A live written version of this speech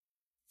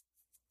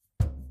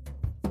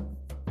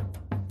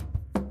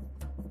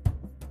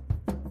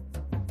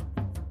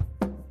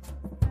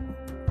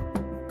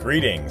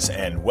Greetings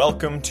and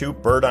welcome to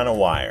Bird on a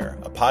Wire,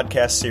 a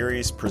podcast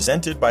series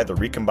presented by the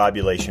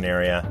Recombobulation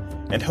Area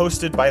and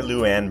hosted by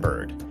Lou Ann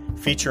Bird,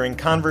 featuring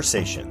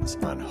conversations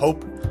on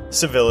hope,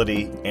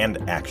 civility, and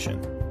action.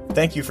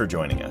 Thank you for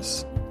joining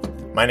us.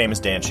 My name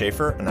is Dan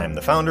Schaefer, and I'm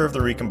the founder of the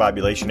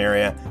Recombobulation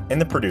Area and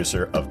the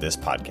producer of this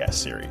podcast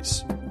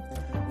series.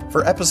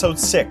 For episode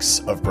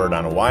 6 of Bird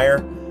on a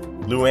Wire,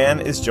 Lou Ann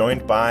is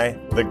joined by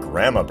the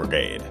Grandma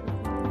Brigade.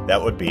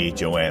 That would be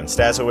Joanne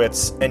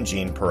Stazowitz and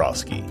Jean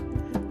Peralski.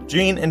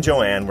 Jean and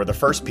Joanne were the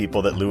first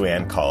people that Lou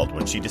Ann called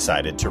when she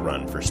decided to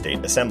run for state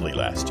assembly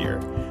last year,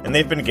 and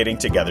they've been getting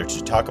together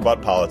to talk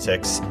about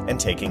politics and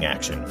taking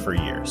action for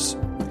years.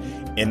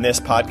 In this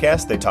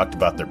podcast, they talked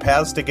about their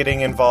paths to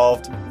getting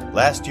involved,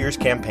 last year's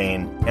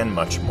campaign, and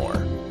much more.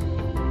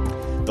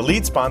 The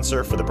lead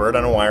sponsor for the Bird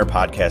on a Wire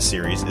podcast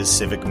series is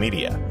Civic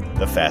Media,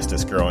 the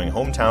fastest growing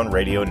hometown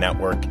radio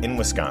network in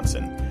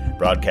Wisconsin,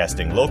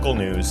 broadcasting local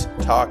news,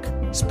 talk,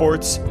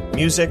 sports,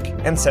 music,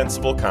 and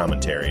sensible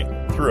commentary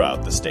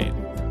throughout the state.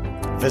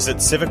 Visit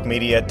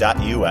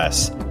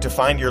civicmedia.us to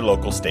find your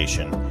local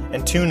station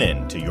and tune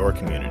in to your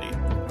community.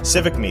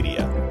 Civic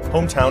Media,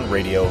 hometown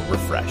radio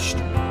refreshed.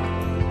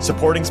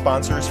 Supporting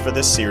sponsors for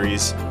this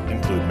series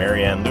include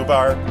Marianne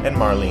Lubar and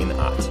Marlene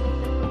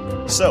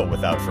Ott. So,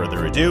 without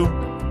further ado,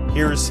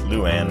 here's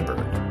Lou Ann Bird.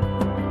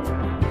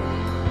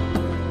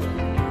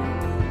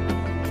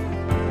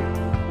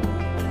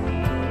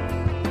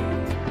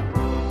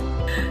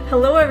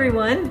 Hello,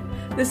 everyone.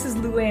 This is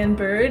Lou Ann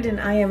Bird, and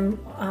I am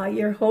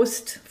your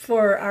host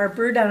for our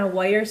Bird on a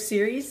Wire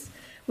series,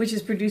 which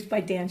is produced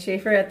by Dan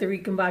Schaefer at the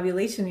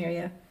Recombobulation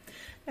Area.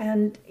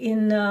 And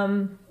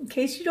in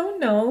case you don't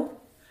know,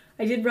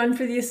 I did run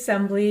for the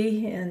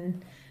assembly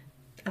in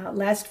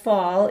last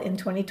fall in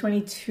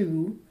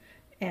 2022,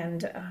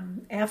 and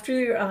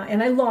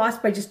and I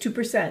lost by just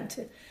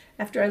 2%.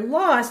 After I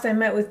lost, I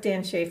met with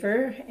Dan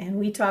Schaefer, and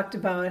we talked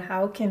about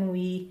how can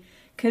we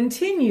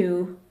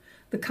continue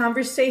the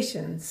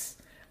conversations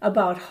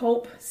about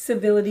hope,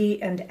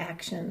 civility, and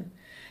action.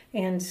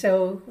 And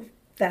so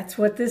that's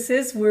what this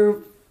is.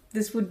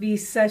 This would be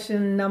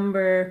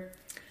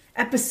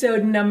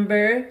episode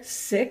number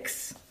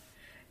 6.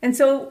 And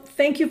so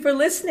thank you for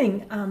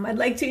listening. I'd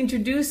like to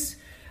introduce,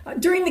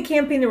 during the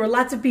campaign, there were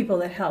lots of people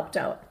that helped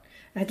out.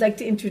 I'd like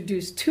to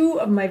introduce 2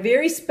 of my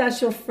very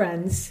special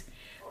friends.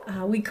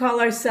 We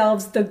call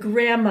ourselves the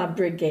Grandma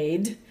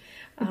Brigade.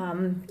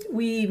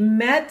 We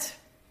met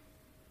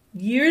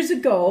years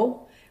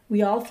ago.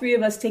 We all 3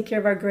 of us take care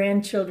of our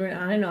grandchildren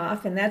on and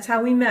off, and that's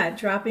how we met,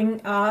 dropping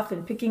off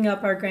and picking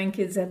up our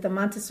grandkids at the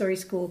Montessori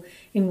school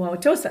in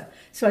Wauwatosa.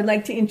 So I'd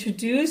like to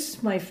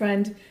introduce my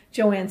friend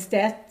Joanne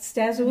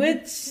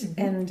Stazowitz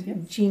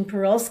and Jean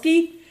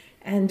Peralski,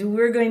 and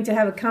we're going to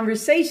have a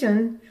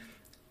conversation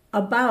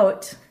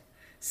about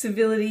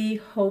civility,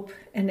 hope,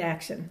 and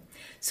action.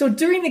 So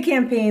during the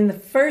campaign, the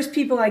first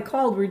people I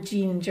called were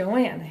Jean and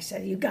Joanne. I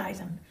said, you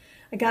guys,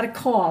 I got a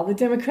call. The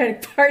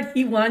Democratic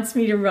Party wants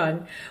me to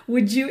run.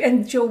 Would you?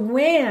 And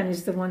Joanne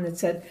is the one that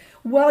said,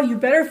 well, you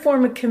better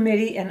form a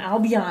committee and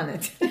I'll be on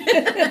it.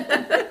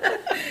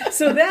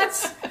 So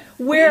that's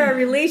where our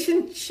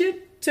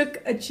relationship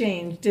took a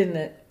change, didn't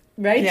it?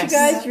 Right, yes. You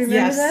guys? You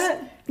remember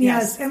that?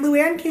 Yes. And Lou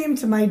Ann came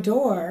to my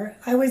door.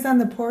 I was on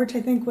the porch,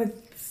 I think,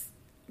 with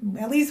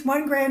at least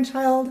one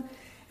grandchild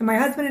and my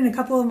husband and a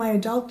couple of my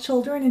adult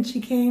children. And she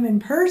came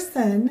in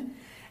person.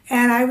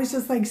 And I was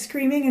just like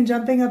screaming and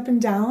jumping up and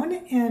down.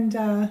 And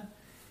so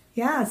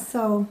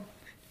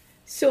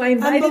I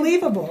invited,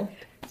 unbelievable.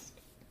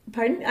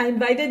 Pardon? I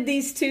invited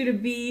these 2 to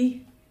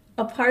be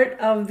a part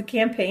of the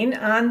campaign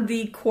on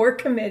the core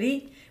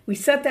committee. We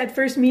set that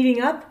first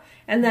meeting up.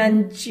 And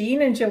then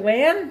Jean and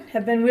Joanne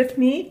have been with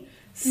me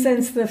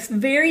since the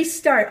very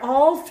start.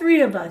 All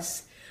 3 of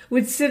us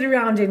would sit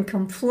around and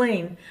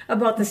complain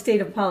about the state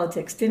of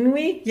politics, didn't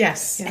we?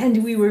 Yes.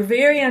 And we were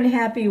very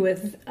unhappy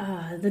with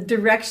the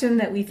direction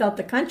that we felt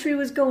the country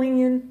was going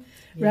in,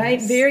 right?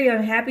 Yes. Very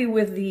unhappy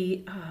with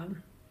the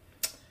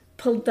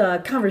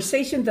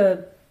conversation,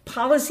 the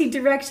policy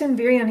direction,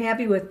 very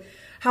unhappy with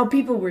how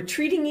people were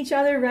treating each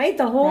other, right?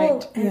 The whole,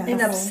 right.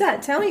 And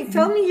upset. Tell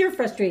me your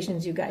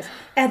frustrations, you guys,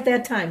 at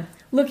that time.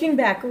 Looking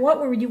back, what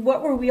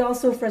were we all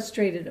so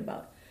frustrated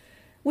about?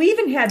 We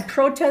even had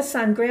protests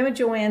on Grandma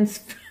Joanne's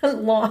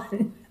front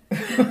lawn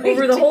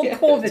over the whole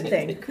COVID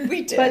thing.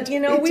 We did. But,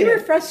 we were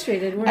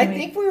frustrated, weren't we? I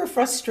think we were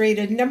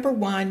frustrated. Number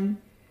one,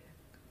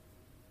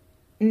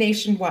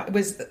 nationwide,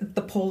 was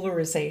the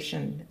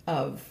polarization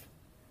of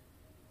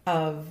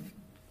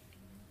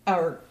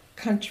our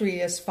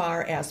country as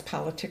far as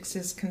politics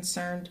is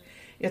concerned.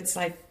 It's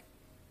like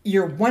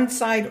you're one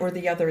side or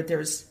the other.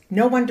 There's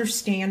no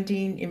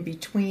understanding in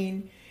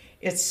between.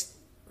 It's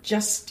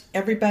just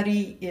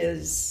everybody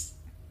is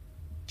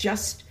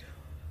just,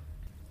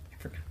 I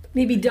forgot.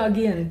 Maybe dug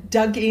in.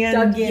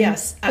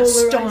 Yes.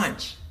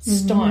 Staunch.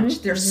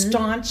 They're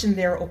staunch in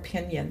their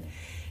opinion.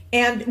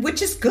 And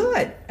which is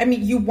good. I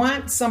mean, you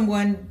want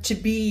someone to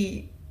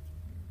be,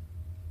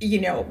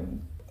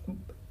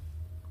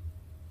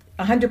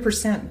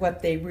 100%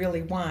 what they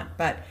really want.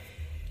 But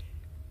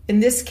in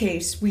this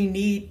case, we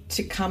need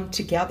to come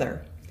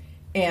together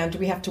and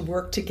we have to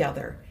work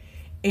together.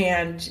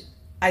 And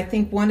I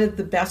think one of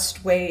the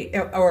best way,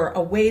 or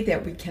a way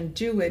that we can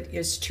do it,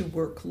 is to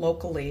work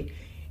locally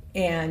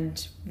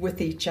and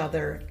with each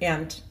other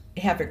and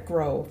have it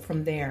grow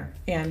from there.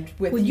 And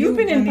with you've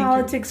been in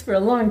politics for a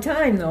long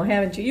time, though,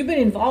 haven't you? You've been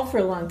involved for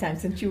a long time,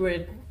 since you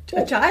were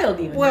a child,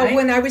 even. Well, right?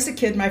 when I was a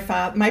kid, my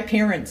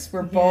parents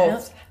were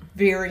both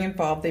very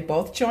involved. They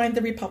both joined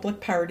the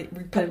Republican Party.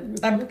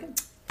 Republican?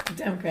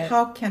 Democrat.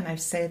 How can I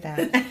say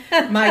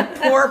that? My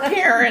poor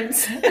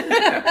parents.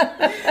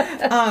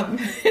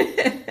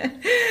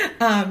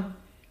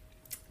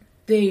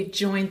 They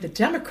joined the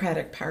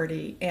Democratic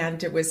Party,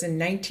 and it was in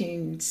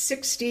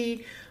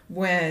 1960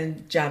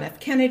 when John F.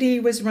 Kennedy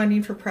was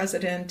running for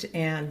president,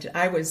 and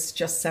I was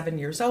just 7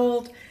 years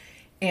old,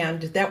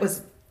 and that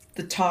was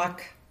the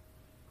talk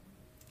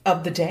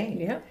of the day.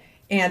 Yeah.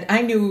 And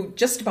I knew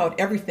just about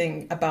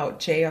everything about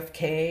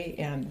JFK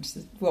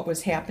and what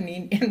was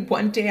happening. And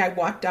one day I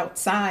walked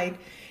outside,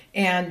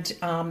 and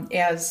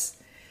as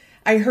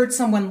I heard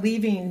someone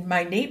leaving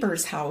my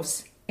neighbor's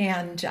house,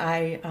 and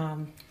I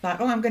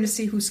thought, I'm going to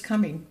see who's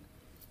coming.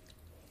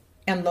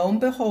 And lo and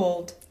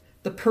behold,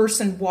 the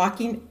person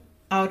walking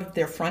out of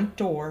their front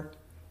door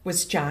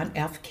was John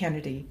F.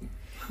 Kennedy.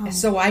 Oh. And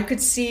so I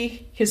could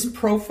see his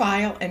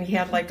profile, and he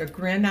had like a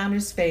grin on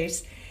his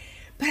face.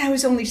 But I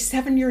was only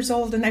 7 years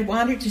old, and I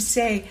wanted to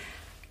say,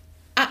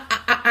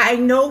 I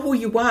know who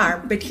you are,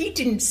 but he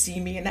didn't see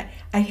me. And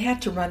I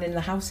had to run in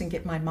the house and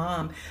get my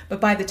mom. But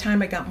by the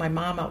time I got my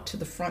mom out to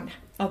the front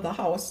of the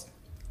house,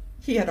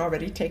 he had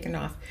already taken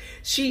off.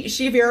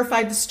 She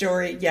verified the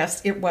story.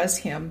 Yes, it was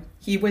him.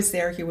 He was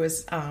there. He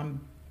was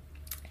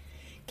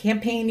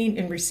campaigning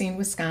in Racine,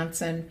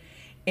 Wisconsin,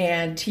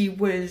 and he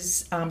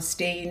was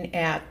staying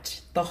at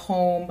the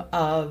home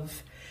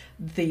of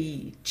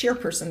the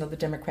chairperson of the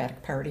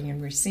Democratic Party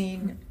in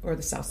Racine, or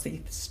the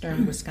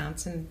southeastern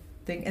Wisconsin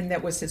thing, and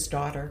that was his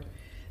daughter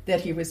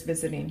that he was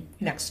visiting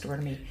next door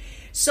to me.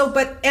 So,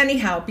 but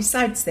anyhow,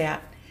 besides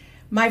that,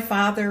 my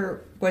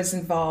father was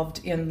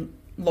involved in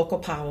local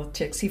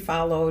politics. He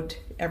followed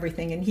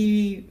everything, and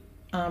he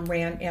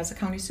ran as a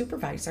county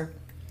supervisor,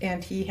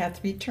 and he had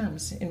 3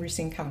 terms in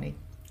Racine County.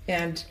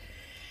 And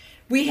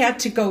we had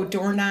to go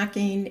door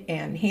knocking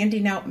and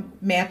handing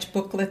out match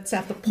booklets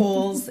at the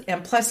polls.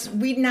 And plus,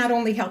 we not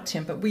only helped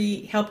him, but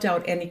we helped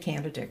out any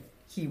candidate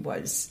he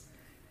was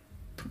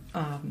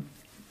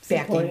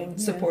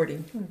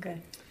supporting. Okay.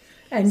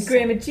 And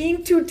Grandma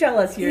Jean, too, tell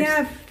us yours.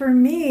 Yeah, for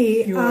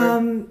me,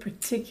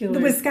 particular.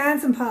 The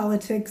Wisconsin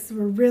politics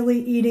were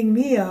really eating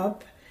me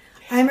up.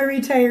 I'm a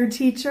retired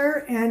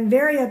teacher and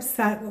very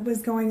upset what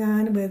was going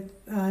on with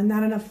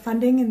not enough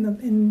funding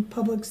in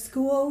public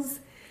schools.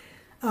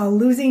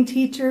 Losing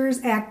teachers,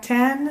 Act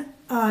 10,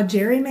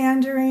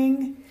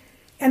 gerrymandering.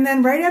 And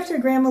then right after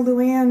Grandma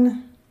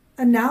Luann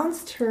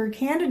announced her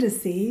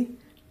candidacy,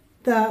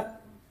 the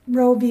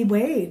Roe v.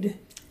 Wade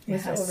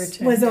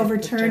was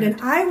overturned. And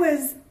I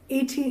was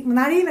 18, well,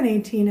 not even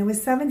 18, I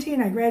was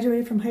 17. I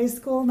graduated from high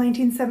school in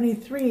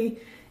 1973.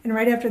 And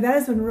right after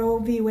that is when Roe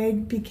v.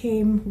 Wade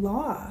became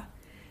law.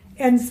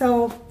 And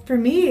so for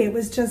me, it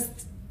was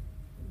just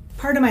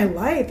part of my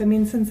life. I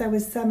mean, since I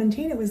was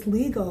 17, it was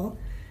legal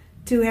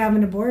to have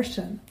an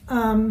abortion.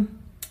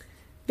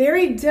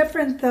 Very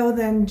different, though,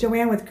 than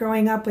Joanne with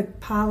growing up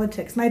with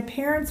politics. My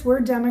parents were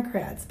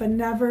Democrats, but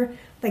never,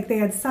 like, they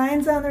had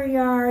signs on their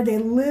yard. They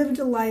lived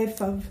a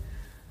life of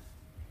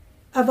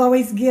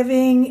always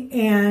giving,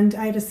 and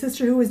I had a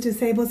sister who was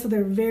disabled, so they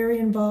were very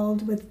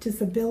involved with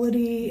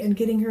disability and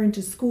getting her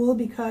into school,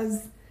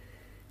 because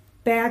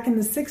back in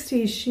the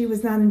 60s, she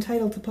was not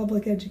entitled to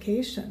public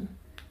education.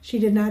 She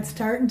did not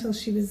start until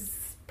she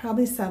was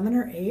probably 7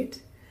 or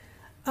 8.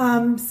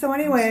 So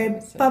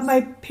anyway, but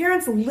my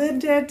parents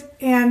lived it,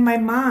 and my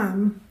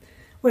mom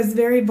was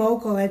very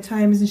vocal at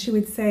times, and she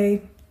would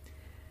say,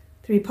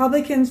 the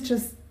Republicans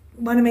just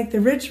want to make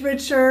the rich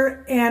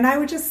richer, and I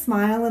would just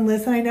smile and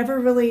listen. I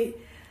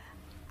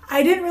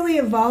didn't really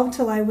evolve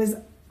till I was,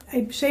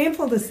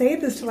 shameful to say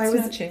this, till I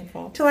was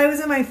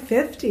in my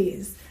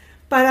 50s.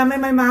 But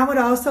my mom would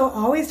also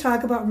always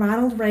talk about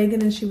Ronald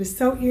Reagan, and she was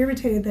so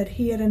irritated that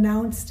he had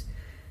announced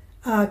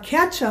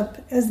ketchup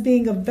as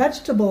being a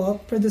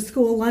vegetable for the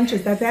school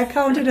lunches, that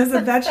counted as a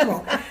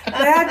vegetable.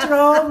 That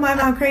drove my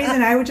mom crazy,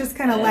 and I would just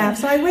kind of laugh.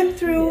 So I went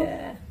through,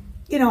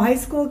 high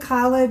school,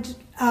 college,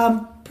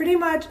 pretty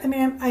much,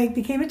 I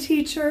became a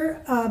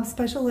teacher,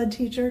 special ed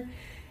teacher,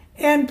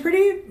 and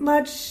pretty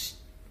much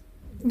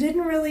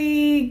didn't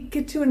really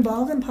get too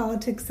involved in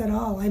politics at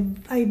all.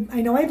 I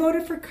know I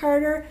voted for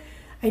Carter.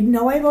 I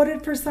know I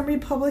voted for some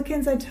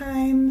Republicans at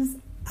times.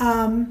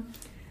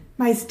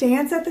 My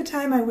stance at the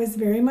time, I was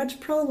very much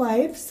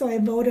pro-life, so I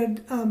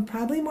voted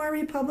probably more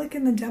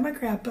Republican than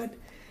Democrat. But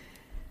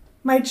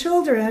my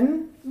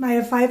children,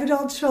 my 5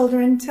 adult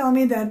children, tell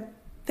me that,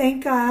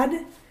 thank God,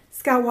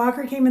 Scott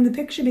Walker came in the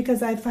picture,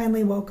 because I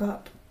finally woke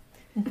up.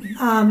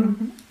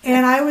 And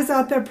I was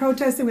out there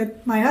protesting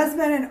with my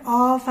husband and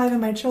all 5 of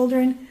my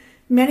children,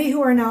 many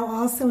who are now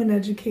also in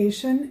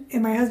education,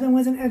 and my husband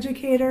was an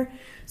educator.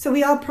 So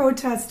we all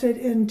protested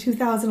in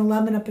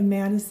 2011 up in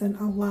Madison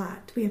a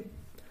lot. We have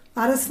a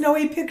lot of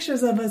snowy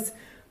pictures of us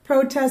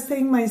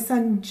protesting. My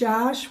son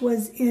Josh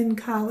was in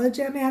college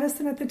at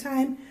Madison at the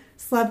time,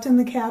 slept in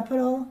the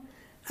Capitol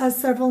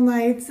several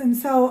nights. And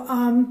so,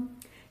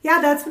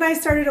 that's when I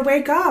started to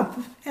wake up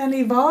and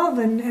evolve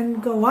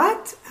and go,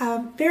 what?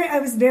 I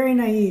was very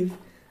naive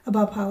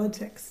about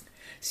politics.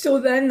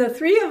 So then the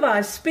three of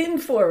us spin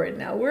forward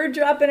now. We're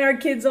dropping our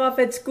kids off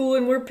at school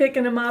and we're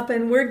picking them up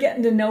and we're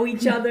getting to know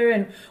each other,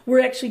 and we're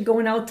actually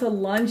going out to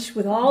lunch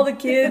with all the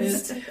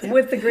kids,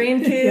 with the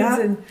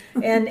grandkids,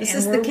 and this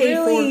is we're the K4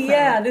 really,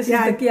 crowd. the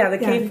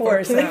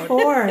K4. So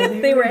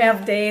K4. they were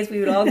half days. We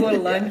would all go to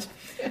lunch,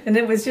 and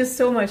it was just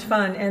so much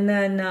fun. And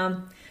then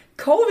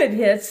COVID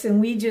hits, and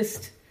we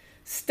just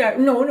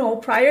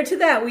prior to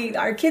that,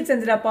 our kids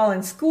ended up all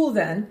in school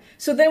then.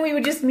 So then we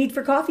would just meet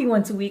for coffee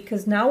once a week,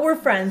 because now we're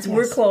friends,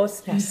 we're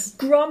close,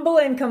 grumble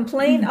and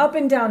complain up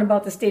and down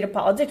about the state of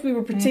politics. We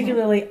were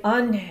particularly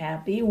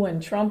unhappy when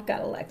Trump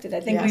got elected.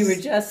 I think we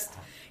were just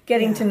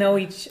getting to know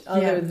each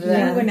other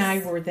then. You and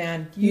I were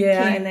then.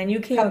 And then you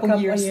came a couple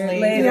years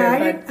later.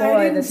 Yeah,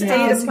 but the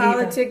state of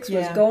politics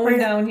was going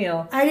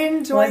downhill. I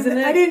didn't join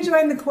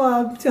the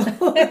club till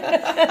fall it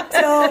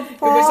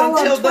was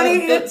until of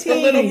 2018.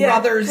 The little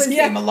brothers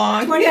came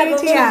along.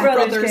 2018,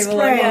 brothers came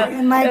along.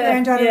 And my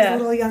granddaughter was a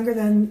little younger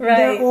than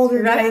their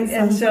older grandson.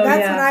 And so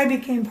that's when I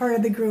became part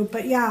of the group.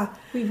 But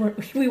we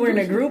weren't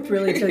a group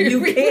really till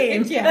you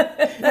came.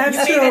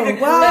 That's true.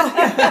 Well,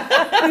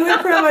 we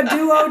went from a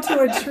duo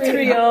to a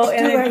trio.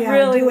 And we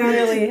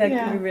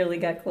really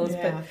got close.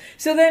 Yeah. But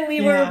so then we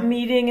were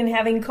meeting and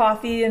having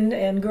coffee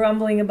and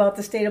grumbling about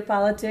the state of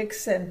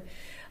politics and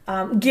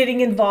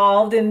getting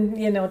involved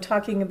in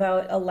talking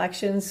about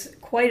elections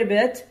quite a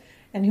bit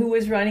and who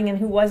was running and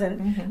who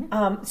wasn't.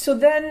 Mm-hmm.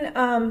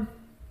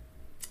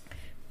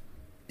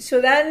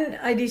 So then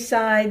I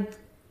decide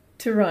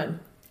to run.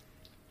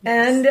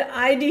 And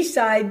I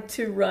decide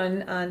to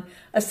run on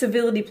a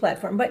civility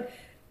platform. But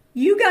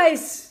you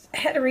guys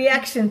had a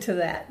reaction to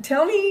that.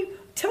 Tell me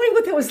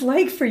what that was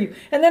like for you.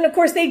 And then, of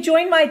course, they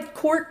joined my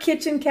court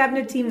kitchen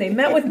cabinet team. They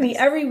met with me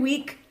every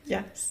week.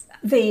 Yes.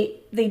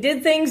 They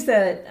did things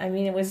that,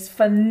 it was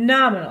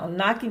phenomenal.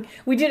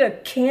 We did a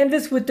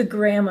canvas with the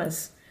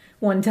grandmas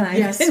one time.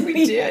 Yes,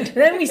 we did.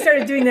 Then we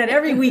started doing that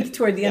every week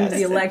toward the end of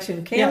the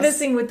election,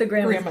 canvassing with the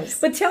grandmas.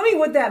 But tell me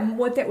what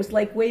that was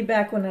like way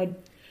back when I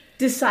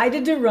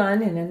decided to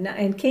run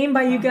and came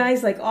by you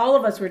guys. Like, all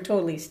of us were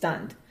totally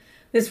stunned.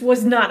 This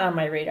was not on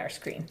my radar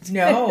screen.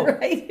 No.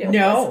 Right?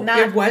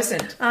 It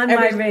wasn't. On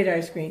my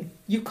radar screen.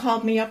 You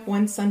called me up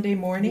one Sunday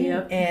morning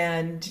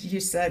and you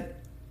said,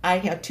 I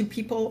had two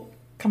people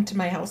come to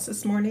my house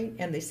this morning,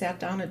 and they sat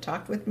down and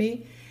talked with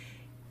me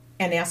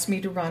and asked me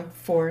to run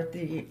for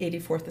the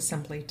 84th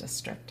Assembly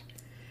District.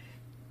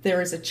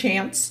 There is a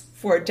chance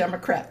for a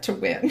Democrat to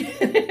win. They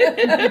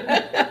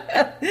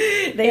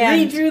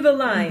redrew the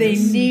lines. They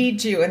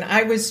need you. And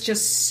I was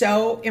just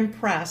so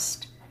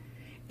impressed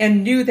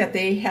and knew that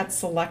they had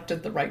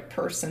selected the right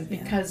person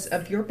because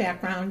of your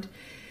background,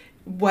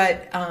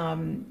 what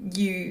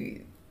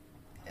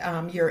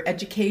your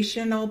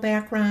educational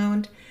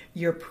background,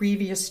 your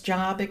previous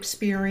job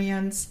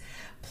experience,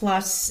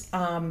 plus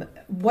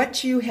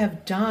what you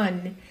have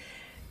done,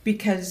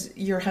 because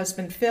your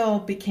husband Phil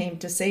became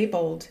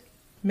disabled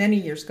many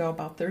years ago,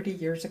 about 30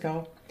 years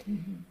ago.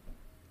 Mm-hmm.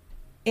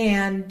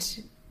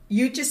 And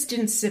you just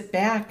didn't sit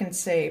back and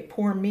say,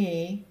 poor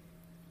me,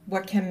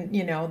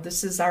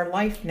 this is our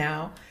life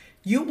now.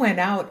 You went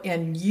out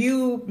and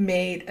you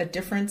made a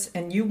difference,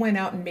 and you went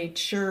out and made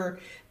sure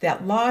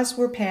that laws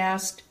were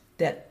passed,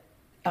 that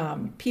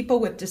people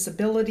with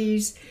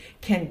disabilities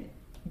can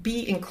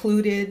be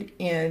included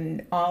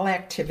in all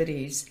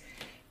activities.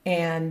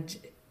 And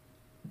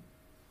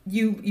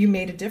you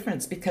made a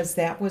difference, because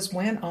that was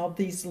when all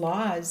these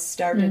laws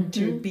started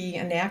to be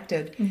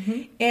enacted.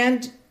 Mm-hmm.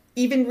 And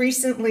even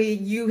recently,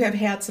 you have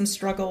had some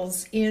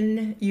struggles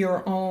in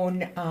your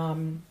own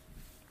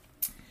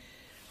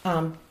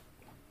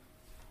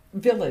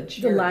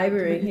village. The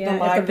library, the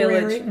library,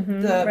 village.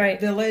 Mm-hmm. The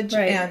village,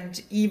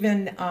 and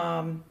even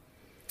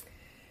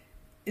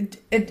and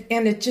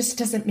it just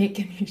doesn't make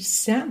any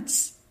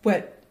sense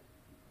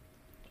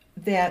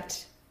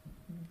that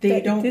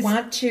they don't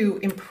want to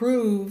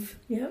improve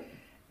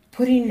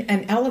putting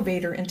an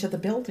elevator into the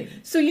building.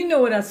 So you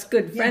know what us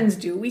good friends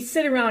do. We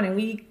sit around and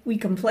we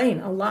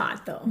complain a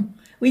lot, though.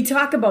 We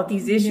talk about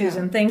these issues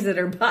and things that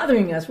are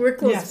bothering us. We're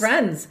close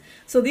friends.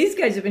 So these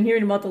guys have been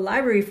hearing about the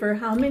library for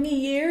how many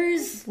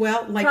years?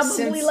 Well,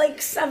 probably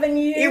like 7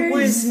 years. It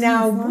was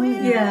now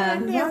when?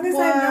 Yeah, as long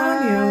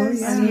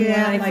as I've known you.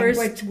 I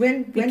first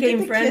when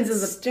became friends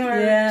as a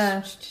start.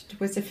 Yeah.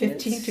 Was it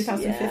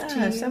 2015?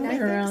 Yeah,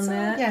 somewhere around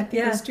that. Yeah, I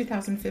think it was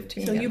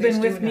 2015. So you've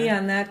been with me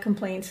on that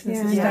complaint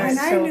since the start. And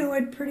I knew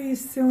it pretty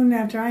soon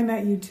after I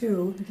met you,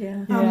 too.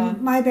 Yeah.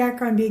 My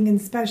background being in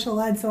special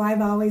ed, so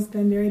I've always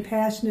been very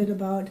passionate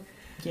about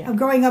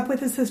growing up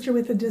with a sister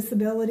with a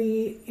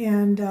disability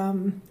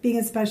and being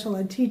a special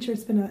ed teacher.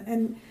 It's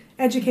been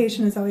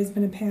education has always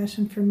been a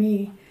passion for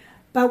me.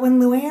 But when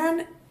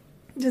Luann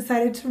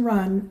decided to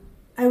run,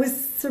 I was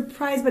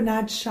surprised but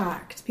not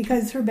shocked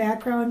because her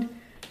background,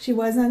 she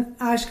was on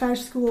Oshkosh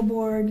School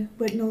Board,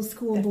 Whitnall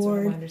School That's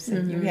Board, what I wanted to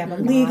say. You have a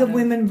League lot of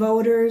Women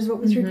Voters. What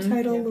was your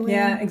title, Yeah. Luann?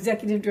 Yeah,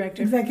 executive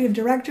director Executive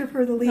Director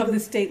for the League of the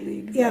state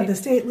league. Yeah, right? the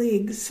state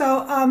league.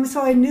 So,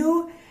 so I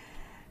knew,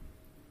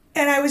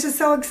 and I was just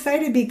so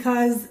excited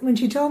because when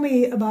she told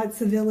me about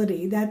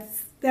civility, that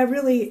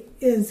really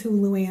is who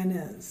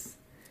Luann is.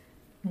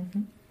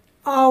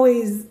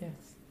 Always Yes.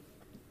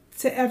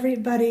 to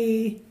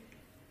everybody,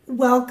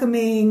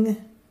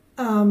 welcoming.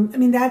 I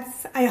mean,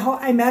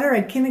 I met her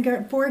at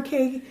kindergarten,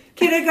 4K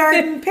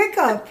kindergarten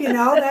pickup.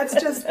 That's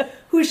just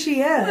who she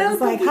is. Well,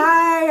 like,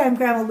 hi, I'm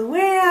Grandma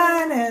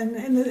Luann,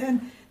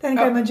 and then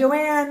Grandma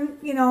Joanne.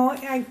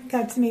 I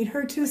got to meet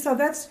her too. So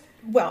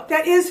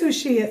that is who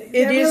she is.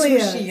 It is really who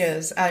she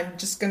is. I'm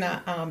just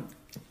gonna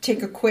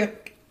take a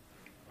quick.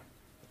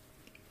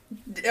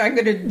 I'm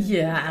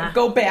gonna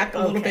go back a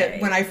little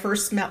bit. When I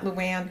first met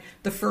Luann,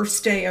 the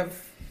first day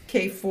of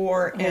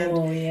K4,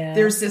 and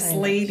there's this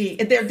lady.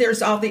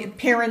 There's all the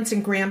parents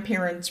and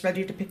grandparents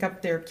ready to pick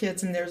up their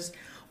kids, and there's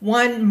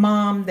one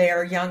mom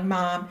there, young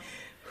mom,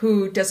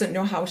 who doesn't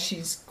know how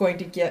she's going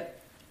to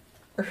get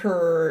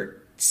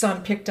her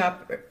son picked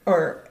up,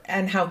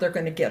 and how they're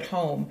going to get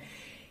home.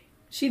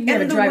 She didn't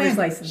have a driver's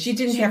license. She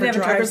didn't have a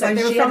driver's license.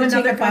 They were She had from to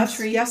take another a bus.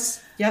 country.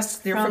 Yes,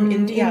 they're from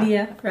India.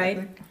 India,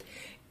 right?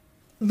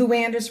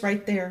 Luann is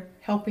right there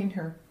helping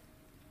her.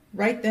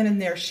 Right then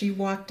and there, she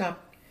walked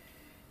up.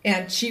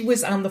 And she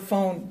was on the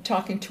phone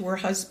talking to her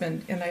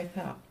husband, and I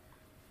thought,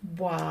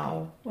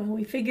 wow. Well,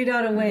 we figured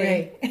out a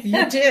way. Right.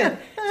 You did.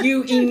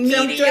 You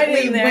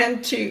immediately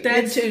went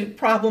into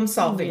problem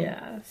solving.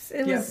 Yes.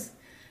 It was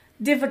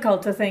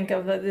difficult to think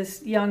of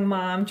this young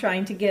mom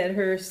trying to get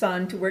her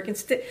son to work.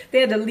 They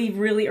had to leave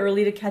really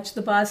early to catch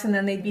the bus, and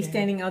then they'd be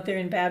standing out there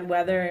in bad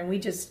weather, and we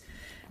just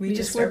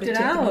worked it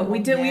out.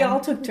 We all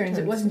took turns.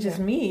 It wasn't just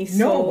me.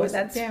 So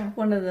that's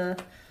one of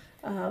the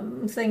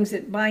things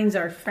that binds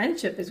our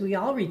friendship is we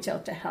all reach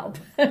out to help.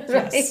 Right?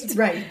 Yes,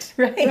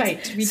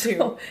 right. We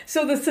do.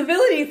 So the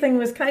civility thing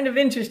was kind of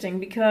interesting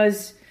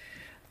because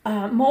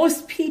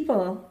most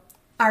people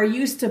are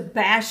used to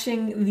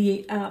bashing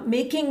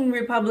making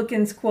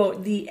Republicans,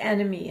 quote, the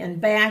enemy, and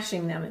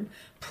bashing them and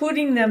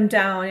putting them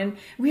down. And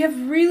we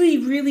have really,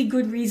 really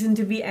good reason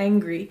to be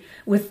angry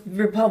with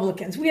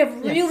Republicans. We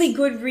have really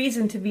good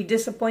reason to be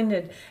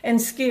disappointed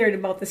and scared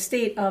about the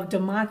state of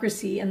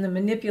democracy and the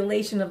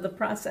manipulation of the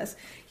process.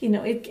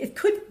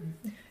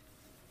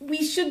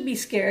 We should be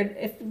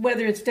scared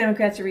whether it's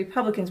Democrats or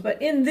Republicans, but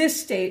in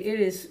this state, it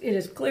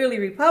is clearly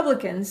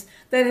Republicans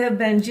that have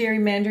been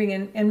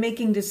gerrymandering and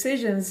making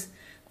decisions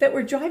that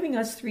were driving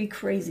us three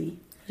crazy.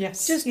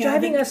 Yes. Just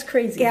driving us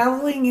crazy.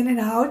 Gaveling in and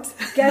out.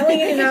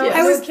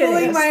 I was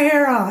pulling my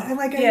hair out. I'm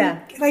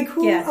like,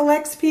 who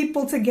elects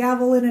people to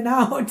gavel in and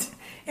out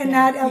and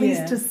not at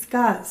least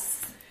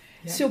discuss?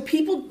 Yeah. So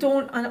people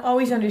don't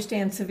always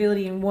understand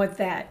civility and what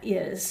that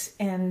is.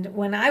 And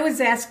when I was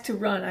asked to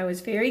run, I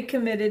was very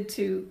committed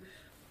to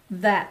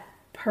that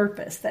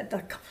purpose, that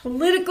the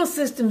political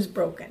system's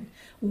broken.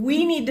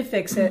 We need to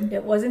fix it.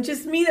 It wasn't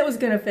just me that was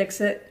going to fix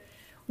it.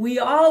 We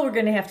all were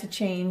going to have to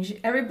change.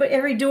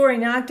 Every door I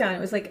knocked on, it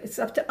was like, it's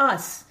up to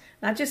us,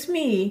 not just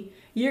me.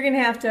 You're going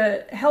to have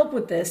to help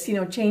with this,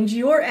 change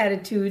your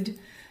attitude.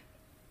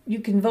 You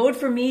can vote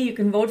for me. You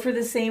can vote for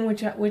the same,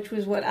 which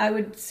was what I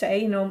would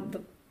say.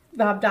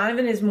 Bob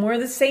Donovan is more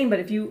the same, but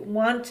if you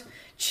want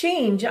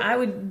change, I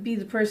would be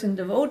the person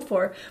to vote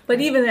for. But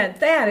even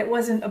at that, it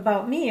wasn't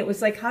about me. It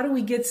was like, how do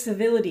we get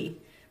civility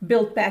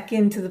built back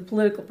into the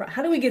political process?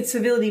 How do we get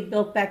civility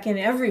built back in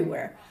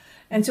everywhere?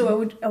 And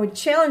so I would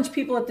challenge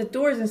people at the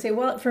doors and say,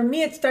 well, for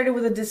me, it started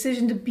with a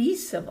decision to be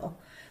civil,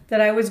 that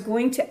I was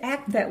going to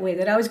act that way,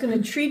 that I was going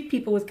to treat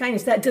people with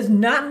kindness. That does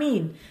not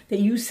mean that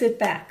you sit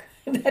back.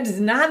 That does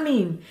not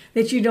mean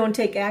that you don't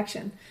take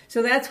action.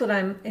 So that's what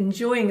I'm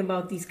enjoying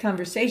about these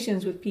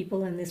conversations with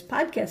people in this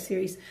podcast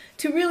series,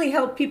 to really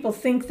help people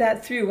think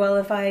that through. Well,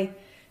 if I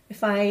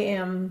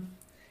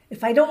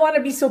don't want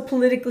to be so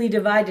politically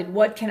divided,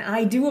 what can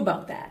I do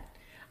about that?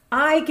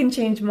 I can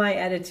change my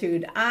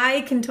attitude.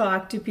 I can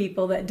talk to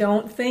people that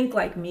don't think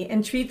like me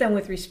and treat them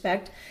with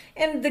respect.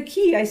 And the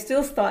key, I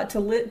still thought,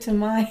 to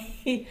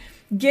my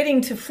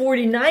getting to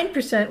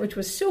 49%, which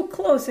was so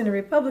close in a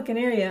Republican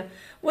area,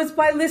 was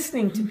by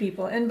listening to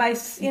people and by,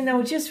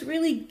 just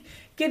really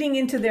getting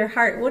into their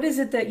heart. What is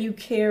it that you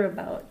care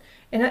about?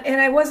 And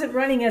I wasn't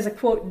running as a,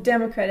 quote,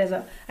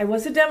 Democrat.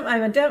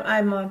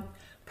 I'm a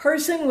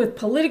person with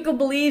political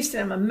beliefs,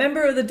 and I'm a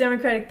member of the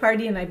Democratic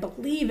Party, and I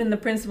believe in the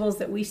principles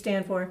that we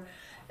stand for.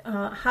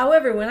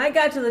 However, when I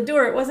got to the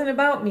door, it wasn't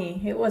about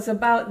me. It was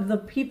about the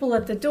people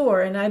at the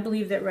door, and I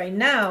believe that right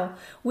now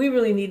we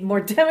really need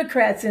more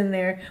Democrats in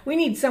there. We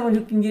need someone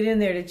who can get in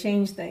there to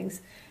change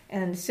things.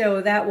 And so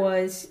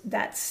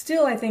that's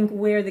still, I think,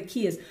 where the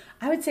key is.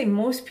 I would say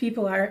most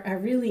people are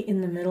really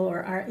in the middle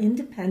or are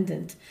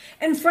independent.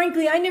 And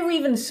frankly, I never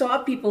even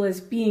saw people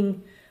as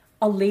being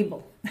a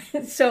label.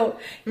 So,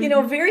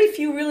 very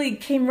few really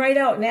came right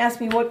out and asked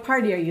me, what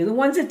party are you? The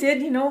ones that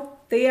did,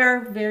 they are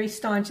very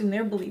staunch in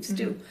their beliefs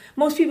too.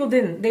 Most people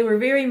didn't. They were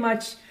very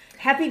much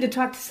happy to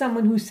talk to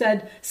someone who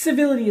said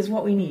civility is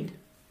what we need.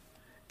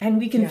 And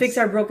we can fix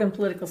our broken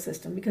political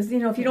system. Because,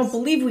 if you don't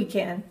believe we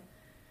can,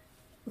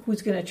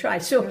 who's going to try?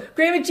 So,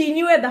 Grandma Jean,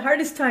 you had the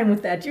hardest time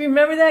with that. Do you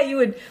remember that?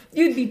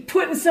 You'd be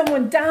putting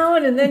someone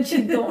down and then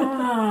she'd go,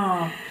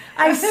 oh...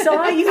 I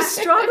saw you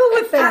struggle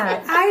with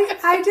that.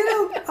 I did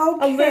okay.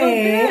 A little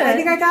bit. I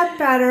think I got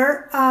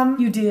better.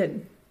 You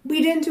did.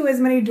 We didn't do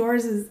as many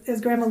doors as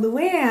Grandma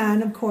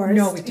Luann, of course.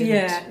 No, we didn't.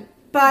 Yeah.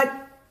 But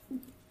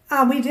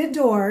we did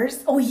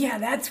doors. Oh, yeah,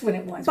 that's when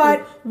it was.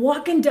 But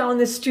walking down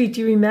the street,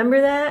 do you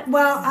remember that?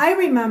 Well, I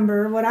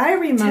remember. What I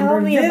remember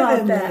Tell me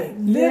about that.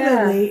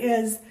 vividly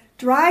is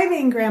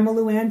driving Grandma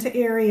Luann to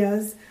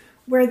areas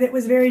where it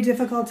was very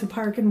difficult to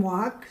park and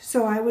walk.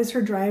 So I was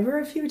her driver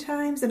a few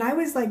times, and I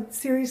was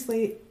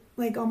seriously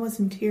almost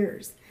in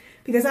tears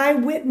because I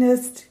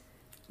witnessed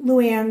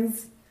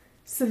Luann's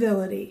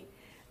civility.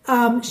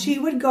 She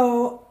would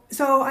go,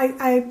 so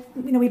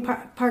we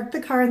parked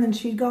the car and then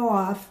she'd go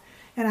off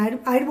and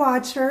I'd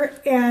watch her,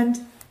 and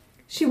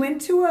she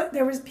went to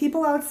there was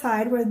people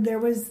outside where there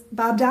was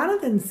Bob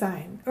Donovan's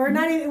sign, or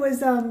not even, it was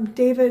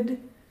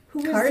David, who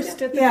was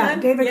Karst at the yeah, time?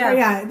 David,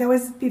 Yeah. that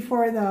was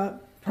before the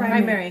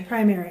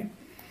primary.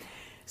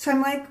 So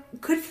I'm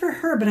like, good for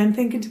her, but I'm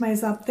thinking to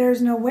myself,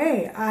 there's no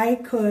way I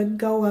could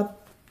go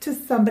up to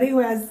somebody who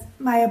has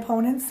my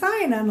opponent's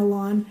sign on the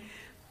lawn.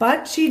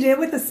 But she did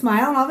with a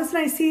smile, and all of a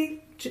sudden I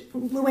see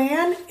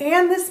Luann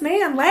and this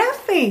man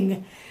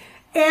laughing.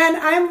 And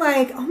I'm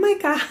like, oh my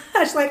gosh,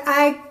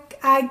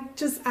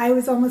 I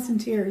was almost in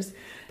tears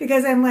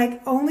because I'm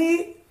like,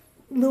 only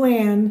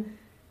Luann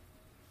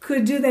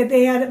could do that.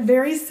 They had a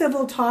very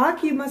civil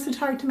talk. You must have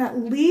talked to him at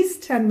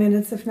least 10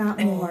 minutes, if not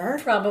more.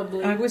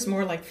 Probably. I was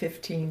more like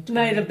 15. 20.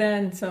 Might have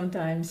been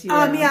sometimes.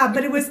 Yeah.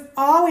 But it was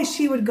always,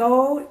 she would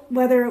go,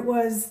 whether it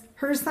was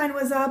her sign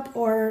was up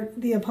or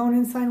the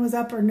opponent's sign was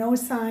up or no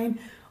sign,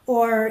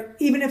 or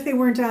even if they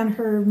weren't on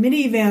her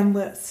minivan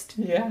list.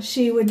 Yeah.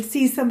 She would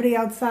see somebody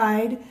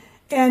outside,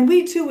 and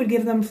we too would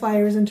give them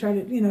flyers and try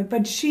to,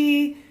 but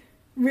she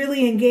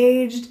really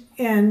engaged,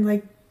 and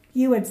like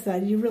you had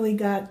said, you really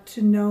got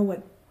to know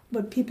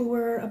what people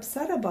were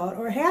upset about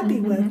or happy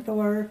with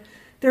or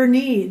their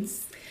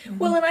needs.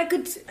 Well, and I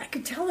could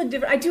tell the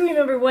difference. I do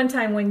remember one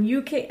time when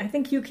you came, I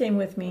think you came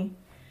with me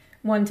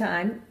one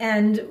time,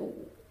 and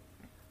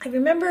I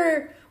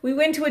remember we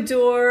went to a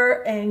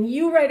door and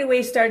you right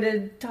away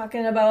started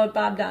talking about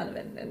Bob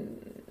Donovan and,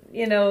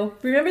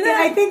 remember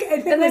that? Yeah, I think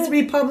it was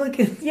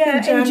Republicans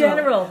in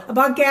general.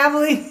 About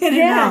gaveling in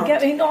and out.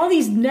 Yeah, all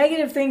these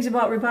negative things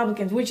about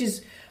Republicans, which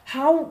is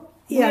how...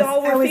 we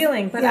all were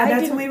feeling. But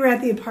that's when we were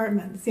at the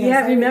apartments.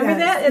 Yes, remember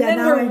that? And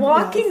then we're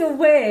walking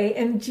away,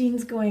 and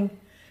Jean's going...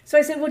 So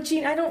I said, well,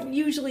 Jean, I don't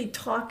usually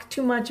talk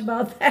too much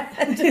about that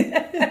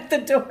at the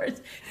doors.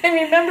 And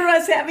remember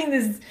us having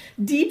this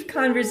deep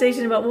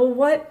conversation about,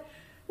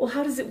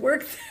 how does it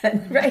work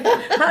then, right?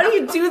 How do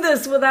you do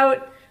this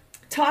without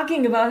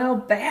talking about how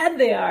bad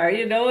they are,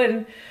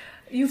 And...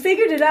 you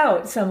figured it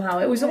out somehow.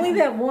 It was only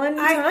that one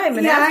time,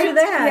 and after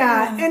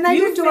that, and I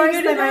did doors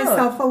by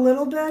myself a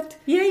little bit.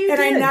 Yeah, you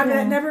did. And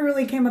it never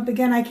really came up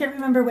again. I can't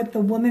remember what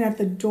the woman at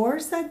the door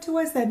said to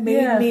us that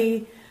made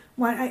me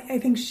want. I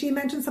think she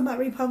mentioned something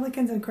about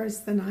Republicans, and of course,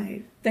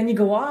 then you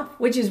go off,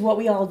 which is what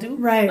we all do,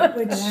 right?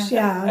 Which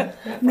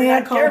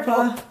mea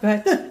culpa,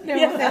 but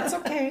that's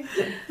okay.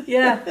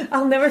 Yeah,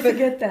 I'll never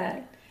forget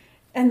that.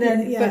 And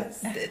then,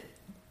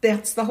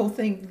 that's the whole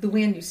thing.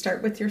 Luann, you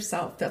start with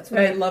yourself. That's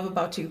what I love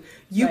about you.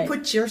 You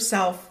put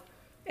yourself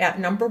at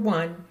number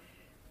one.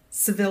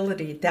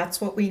 Civility. That's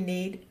what we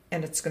need,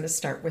 and it's going to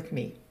start with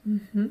me.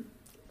 Mm-hmm.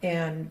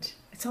 And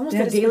it's almost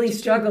a daily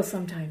struggle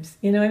sometimes.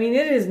 It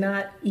is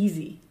not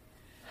easy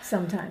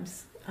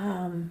sometimes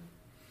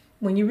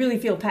when you really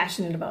feel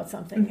passionate about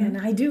something. Mm-hmm.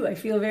 And I do. I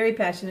feel very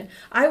passionate.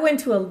 I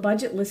went to a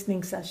budget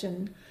listening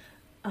session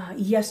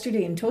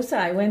yesterday in Tosa.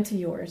 I went to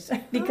yours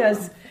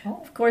because,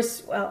 of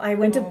course, I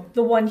went to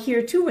the one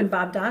here too when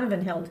Bob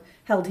Donovan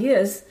held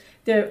his.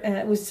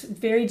 It was a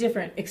very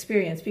different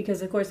experience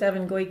because, of course,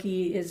 Evan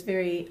Goike is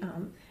very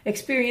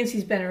experienced.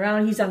 He's been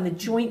around. He's on the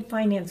Joint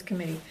Finance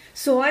Committee.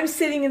 So I'm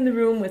sitting in the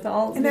room with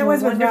all. And that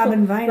was with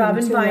Robin Vining.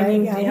 Robin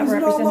Vining, right? He's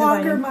no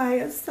longer my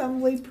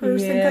assembly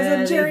person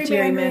because of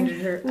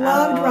gerrymandering.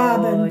 Loved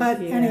Robin,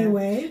 but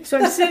anyway. So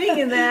I'm sitting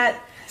in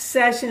that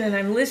session and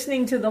I'm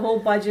listening to the whole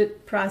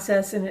budget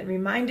process, and it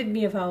reminded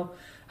me of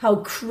how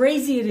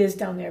crazy it is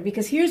down there,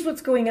 because here's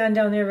what's going on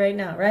down there right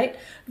now, right?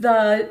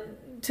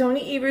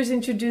 Tony Evers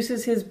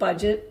introduces his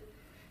budget,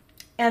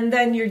 and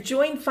then your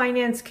Joint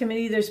Finance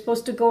Committee, they're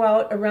supposed to go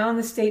out around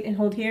the state and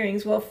hold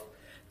hearings. Well,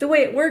 the way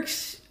it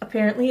works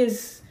apparently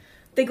is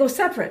they go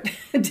separate.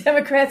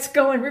 Democrats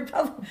go and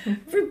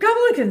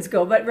Republicans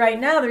go, but right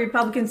now the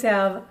Republicans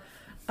have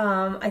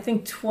I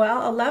think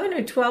 11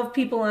 or 12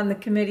 people on the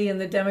committee,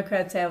 and the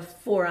Democrats have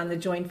 4 on the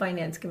Joint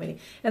Finance Committee.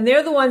 And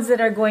they're the ones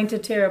that are going to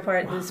tear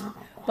apart this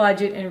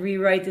budget and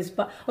rewrite this.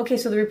 Okay,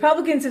 so the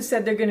Republicans have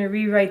said they're going to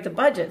rewrite the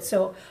budget.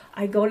 So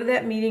I go to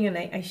that meeting and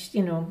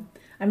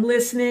I'm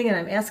listening and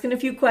I'm asking a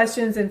few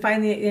questions, and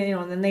finally,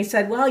 and then they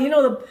said, well,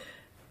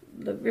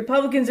 the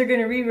Republicans are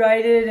going to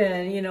rewrite it,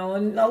 and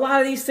and a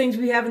lot of these things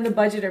we have in the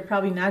budget are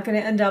probably not going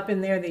to end up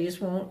in there. They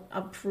just won't,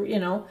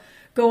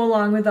 go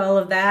along with all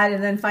of that.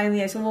 And then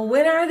finally I said, well,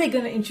 when are they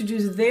going to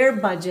introduce their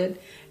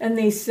budget? And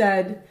they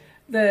said,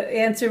 the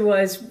answer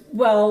was,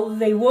 well,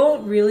 they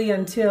won't really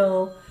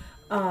until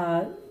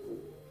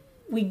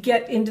we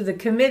get into the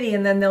committee,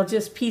 and then they'll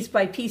just piece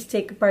by piece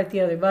take apart the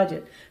other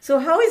budget. So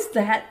how does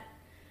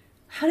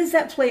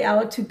that play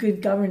out to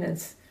good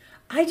governance?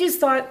 I just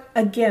thought,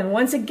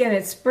 once again,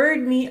 it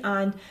spurred me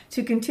on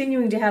to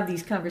continuing to have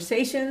these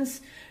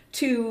conversations.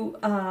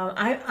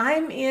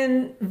 I'm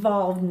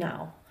involved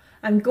now.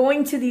 I'm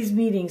going to these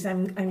meetings.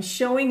 I'm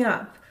showing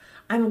up.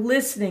 I'm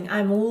listening.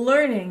 I'm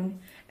learning.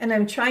 And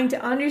I'm trying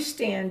to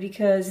understand,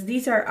 because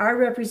these are our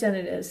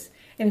representatives.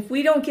 And if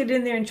we don't get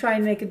in there and try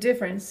and make a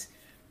difference,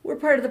 we're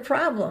part of the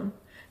problem.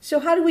 So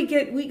how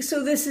do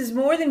so this is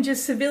more than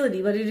just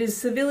civility, but it is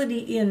civility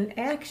in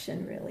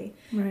action, really.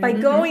 Right. By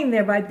going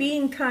there, by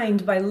being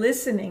kind, by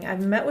listening.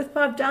 I've met with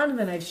Bob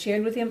Donovan. I've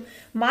shared with him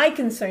my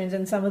concerns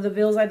and some of the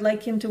bills I'd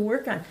like him to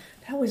work on.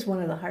 That was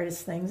one of the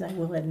hardest things, I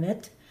will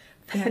admit.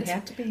 Yeah, it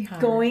had to be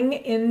hard. Going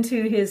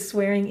into his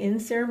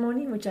swearing-in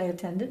ceremony, which I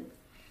attended,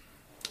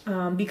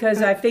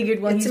 because I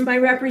figured, well, he's my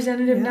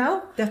representative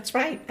now. That's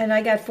right. And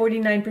I got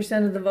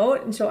 49% of the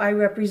vote, and so I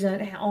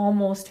represent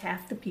almost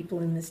half the people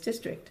in this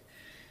district.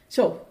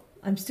 So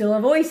I'm still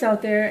a voice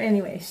out there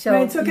anyway. So,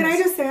 right. So can I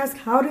just ask,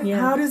 how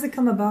does it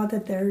come about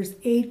that there's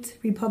 8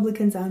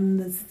 Republicans on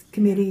this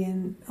committee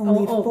and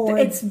only 4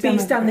 It's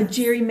based Democrats? on the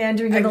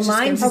gerrymandering of the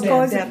lines.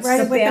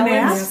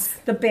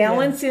 The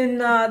balance in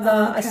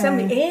the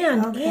assembly.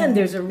 And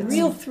there's a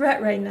real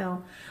threat right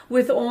now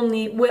with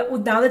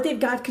now that they've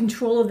got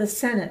control of the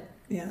Senate.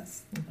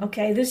 Yes.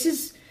 Okay, this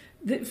is...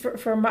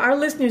 For our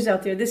listeners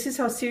out there, this is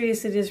how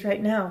serious it is right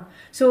now.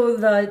 So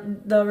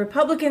the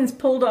Republicans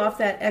pulled off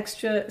that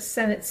extra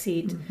Senate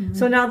seat. Mm-hmm.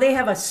 So now they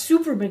have a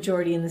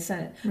supermajority in the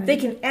Senate. Right. They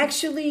can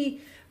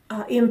actually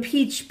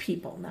impeach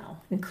people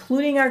now,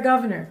 including our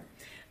governor.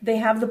 They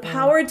have the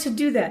power to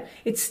do that.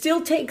 It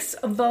still takes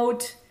a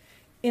vote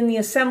in the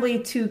Assembly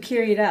to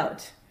carry it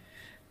out.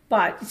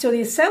 But so the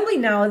Assembly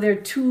now, they're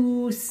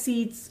 2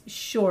 seats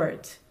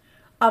short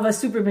of a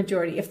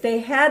supermajority. If they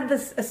had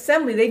this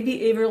Assembly, they'd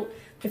be able...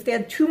 If they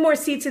had 2 more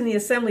seats in the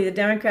Assembly,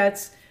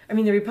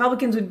 the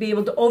Republicans would be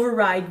able to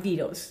override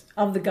vetoes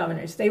of the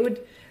governors. They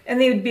would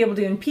be able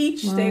to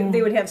impeach. Wow.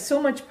 They would have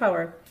so much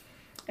power.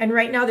 And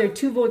right now they're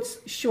 2 votes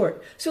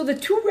short. So the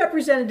 2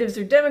 representatives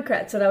are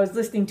Democrats that I was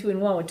listening to in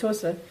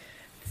Wauwatosa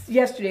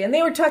yesterday, and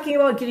they were talking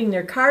about getting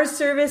their cars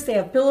serviced. They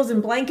have pillows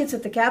and blankets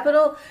at the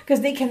Capitol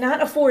because they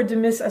cannot afford to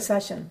miss a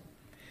session.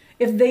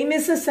 If they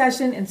miss a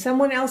session and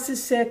someone else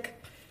is sick,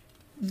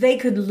 they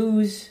could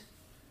lose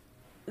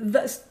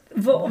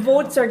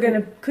votes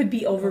could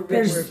be overridden.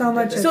 There's so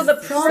much. So the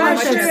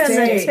pressure and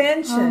the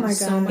tension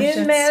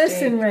in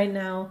Madison right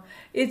now,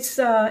 it's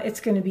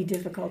going to be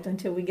difficult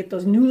until we get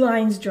those new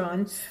lines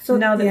drawn. So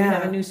now that we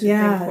have a new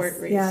Supreme Court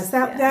race. Yes,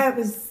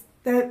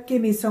 that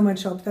gave me so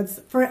much hope.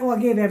 It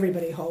gave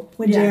everybody hope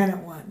when Janet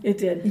won. It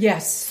did.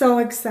 Yes, so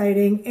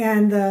exciting.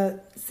 And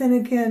the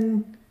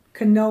Sinekin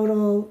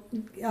Conodal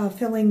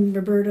filling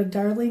Roberta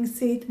Darling's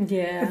seat.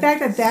 Yeah, the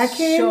fact that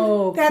came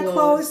so that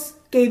close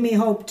gave me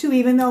hope too,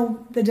 even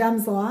though the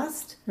Dems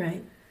lost.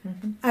 Right.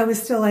 Mm-hmm. I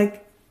was still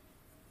like,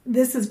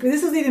 this is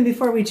even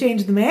before we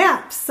changed the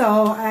map.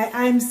 So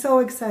I'm so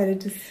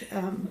excited to.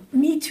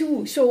 Me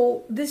too.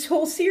 So this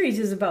whole series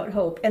is about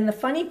hope. And the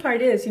funny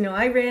part is,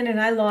 I ran and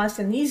I lost,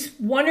 and these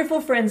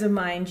wonderful friends of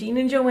mine, Jean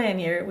and Joanne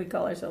here, we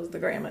call ourselves the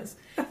grandmas.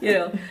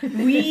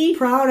 We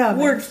proud of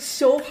worked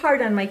so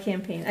hard on my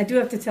campaign. I do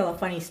have to tell a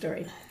funny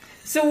story.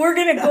 So we're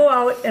going to go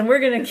out and we're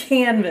going to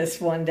canvass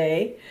one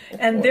day,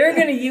 and they're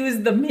going to use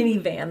the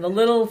minivan, the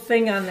little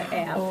thing on the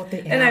app.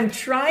 And I'm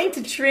trying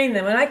to train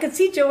them, and I could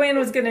see Joanne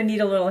was going to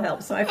need a little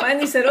help. So I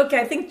finally said,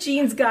 okay, I think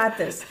Jean's got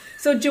this.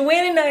 So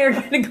Joanne and I are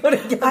going to go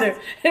together,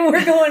 and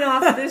we're going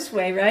off this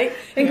way, right?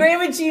 And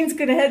Grandma Jean's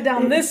going to head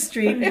down this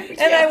street,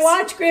 and I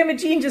watch Grandma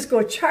Jean just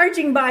go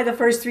charging by the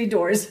first 3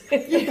 doors.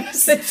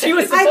 Yes. That she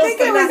was I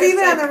think it was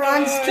even on the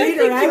wrong street,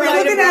 or I was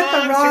looking at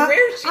the wrong.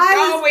 Where's she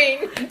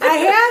going?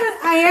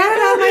 I had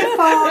it on my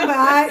phone,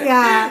 but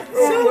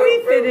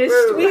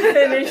So we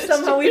finished.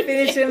 Somehow we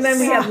finished, and then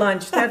we had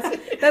lunch.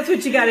 That's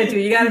what you got to do.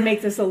 You got to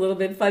make this a little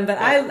bit fun. But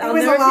I'll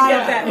never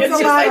forget that. It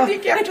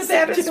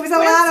was a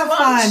lot of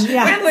fun.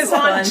 Yeah.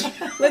 Lunch.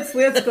 Let's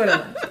go to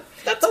lunch.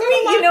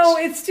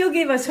 It still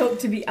gave us hope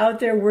to be out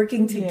there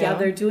working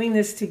together, doing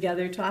this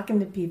together,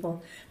 talking to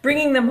people,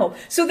 bringing them hope.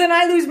 So then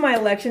I lose my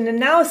election, and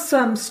now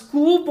some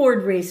school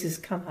board races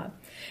come up.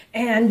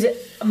 And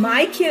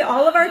my kid,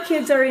 all of our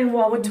kids are in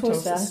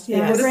Wauwatosa.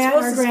 Yeah, They go to our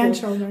Tosa School.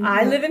 grandchildren.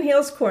 I live in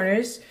Hales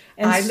Corners.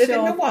 And I live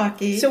in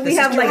Milwaukee. So we This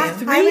have is like Joanne.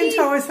 three. I'm in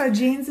Tosa.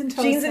 Jean's in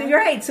Tosa. You're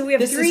right. So we have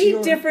This is three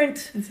your-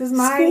 different. This is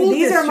my. school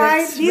These are my.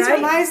 districts, These are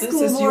right? my This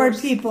school is board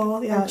yours. people.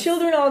 Our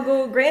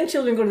Yeah.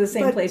 grandchildren go to the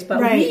same But- place,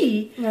 but right,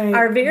 we right.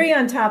 are very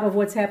on top of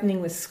what's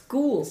happening with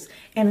schools.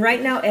 And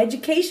right now,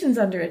 education's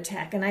under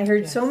attack. And I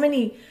heard so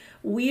many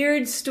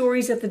weird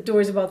stories at the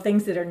doors about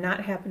things that are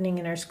not happening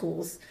in our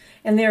schools.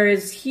 And there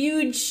is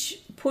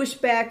huge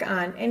pushback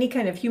on any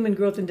kind of human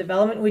growth and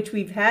development, which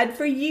we've had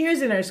for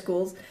years in our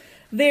schools.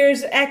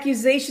 There's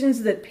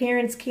accusations that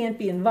parents can't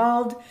be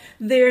involved.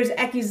 There's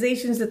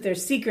accusations that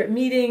there's secret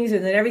meetings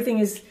and that everything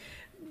is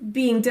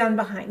being done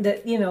behind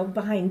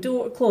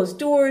closed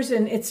doors,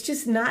 and it's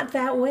just not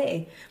that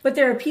way. But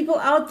there are people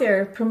out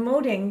there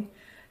promoting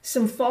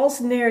some false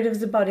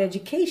narratives about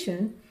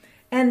education,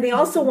 and they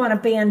also want to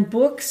ban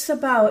books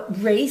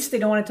about race. They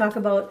don't want to talk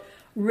about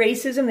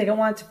racism. They don't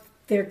want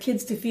their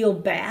kids to feel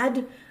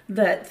bad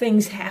that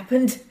things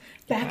happened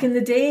back in the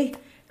day.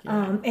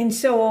 And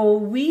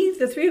so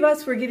the three of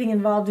us, were getting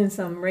involved in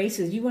some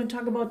races. You want to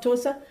talk about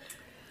Tosa?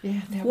 Yeah,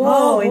 that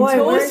Whoa, in boy,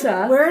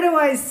 Tosa. Where do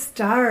I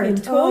start? In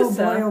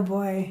Tosa. Oh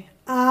boy.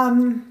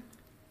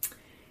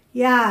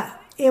 Yeah,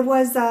 it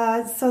was.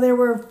 So there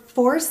were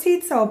 4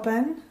 seats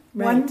open.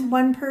 Right.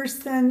 One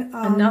person.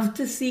 Enough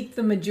to seek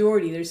the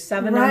majority. There's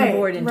 7 on the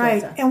board in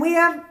Tosa. And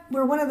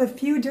we're one of the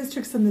few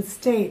districts in the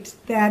state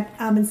that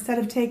instead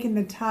of taking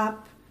the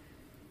top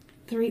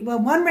 3, well,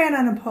 one ran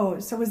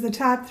unopposed, so it was the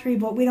top 3,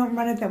 but we don't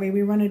run it that way.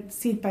 We run it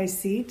seat by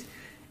seat,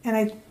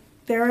 and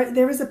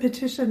there was a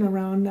petition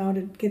around now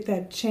to get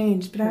that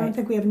changed, but I don't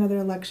think we have another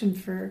election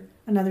for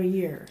another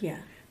year. Yeah.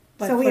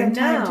 But so we have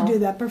time to do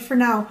that. But for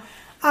now,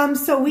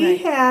 so we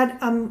had,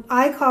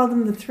 I called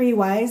them the 3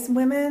 wise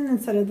women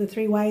instead of the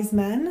 3 wise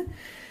men,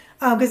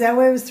 because that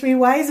way it was 3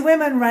 wise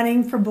women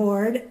running for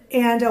board,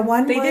 and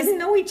They didn't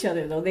know each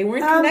other, though. They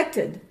weren't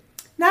connected.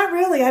 Not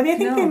really. I mean, I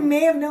think No. they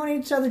may have known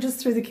each other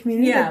just through the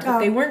community. Yeah, but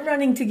they weren't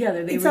running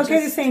together. It's okay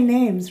to say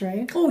names,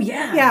 right? Oh,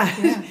 yeah.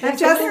 Yeah.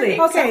 Absolutely.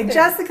 Okay,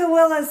 Jessica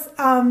Willis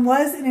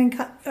was an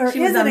incumbent. She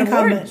was on the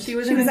incumbent. board. She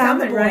was an on the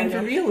incumbent board. running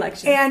for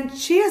re-election. And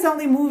she has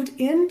only moved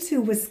into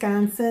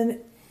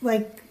Wisconsin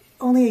like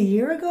only a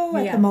year ago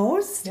at the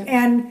most. Yep.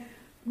 And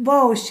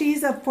whoa,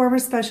 she's a former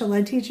special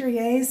ed teacher.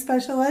 Yay,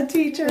 special ed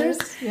teachers.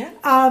 Yeah.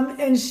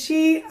 And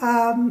she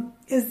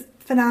is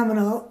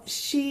phenomenal.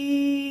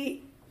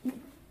 She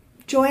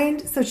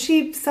joined, so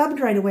she subbed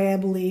right away, I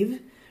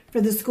believe, for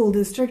the school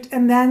district.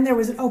 And then there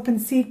was an open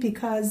seat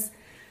because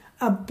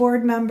a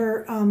board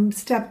member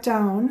stepped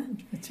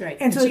down. That's right.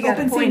 And so she the got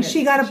open appointed. seat,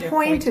 she got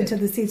appointed to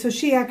the seat. So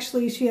she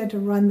had to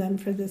run then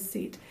for this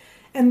seat.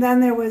 And then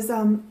there was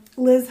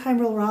Liz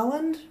Heimrel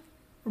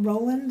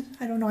Roland.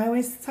 I don't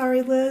know.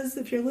 Sorry, Liz,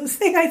 if you're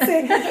listening, I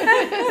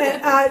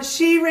say.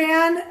 She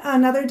ran,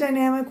 another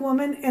dynamic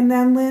woman, and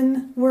then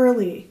Lynn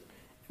Worley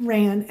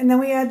ran. And then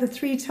we had the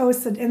 3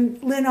 Tosa,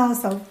 and Lynn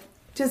also.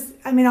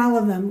 All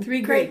of them.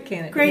 3 great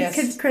candidates. Great Yes.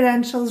 kids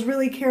credentials,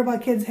 really care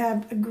about kids,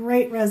 have a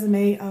great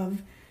resume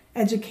of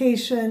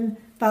education,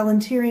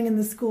 volunteering in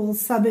the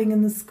schools, subbing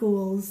in the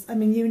schools. I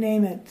mean, you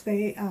name it.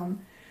 They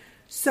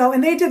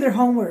and they did their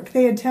homework.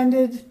 They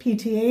attended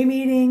PTA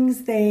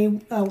meetings.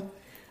 They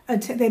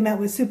met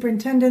with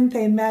superintendent.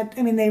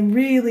 They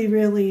really,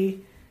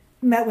 really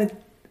met with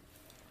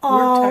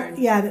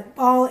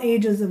all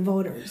ages of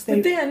voters.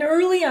 But then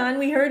early on,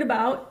 we heard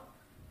about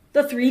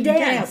the 3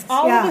 dads.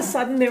 All of a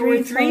sudden, there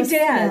were 3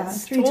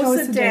 dads. 3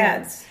 Tosa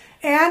dads.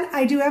 And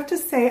I do have to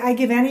say, I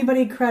give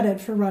anybody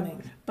credit for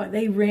running. But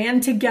they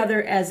ran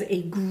together as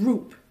a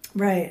group.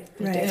 Right.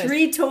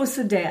 3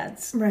 Tosa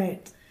dads.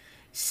 Right.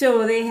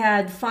 So they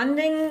had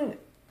funding.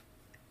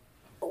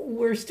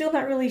 We're still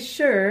not really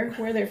sure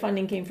where their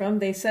funding came from.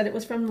 They said it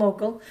was from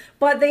local.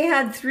 But they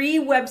had 3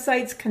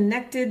 websites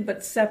connected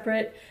but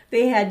separate.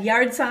 They had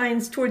yard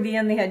signs. Toward the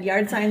end, they had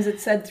yard signs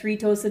that said 3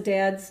 Tosa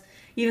dads,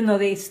 even though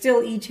they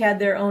still each had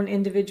their own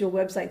individual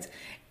websites.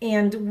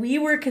 And we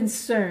were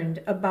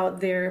concerned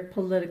about their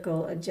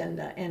political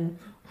agenda and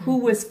who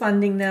was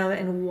funding them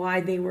and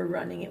why they were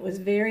running. It was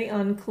very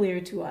unclear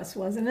to us,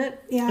 wasn't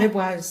it? Yeah. It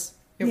was.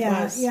 It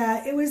was.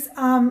 Yeah, it was.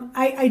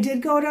 I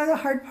did go to the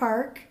Hart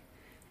Park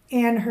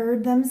and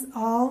heard them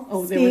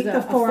all speak. There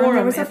was a forum.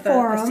 There was a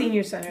forum. A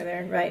senior center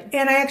there, right.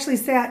 And I actually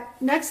sat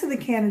next to the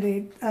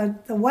candidate,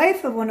 the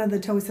wife of one of the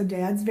Tosa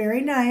dads,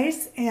 very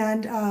nice,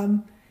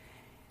 and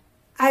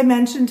I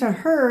mentioned to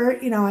her,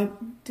 I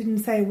didn't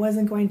say I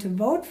wasn't going to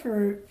vote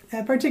for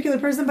that particular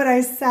person, but I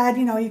said,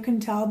 you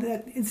can tell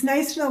that it's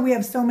nice to know we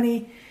have so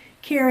many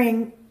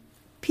caring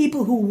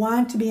people who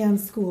want to be on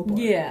school board.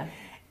 Yeah.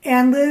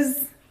 And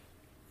Liz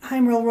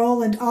Heimrel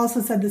Roland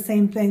also said the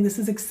same thing. This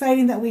is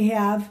exciting that we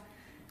had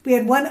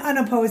one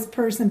unopposed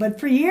person, but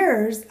for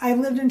years, I've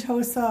lived in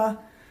Tosa,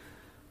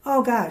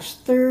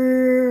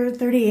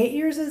 38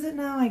 years is it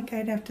now?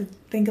 I'd have to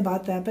think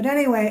about that. But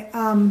anyway,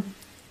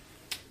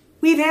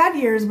 we've had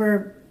years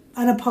where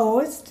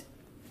unopposed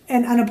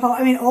and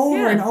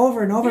over and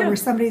over, where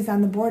somebody's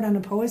on the board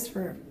unopposed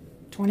for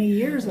 20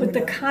 years. But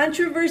the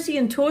controversy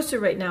in Tulsa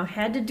right now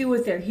had to do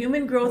with their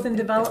human growth and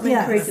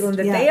development curriculum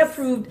that they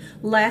approved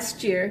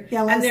last year.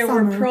 Yeah, last and there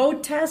summer. were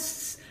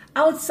protests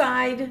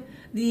outside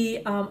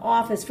the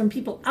office from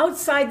people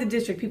outside the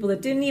district, people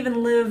that didn't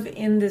even live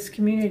in this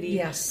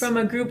community, from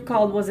a group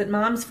called, was it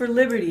Moms for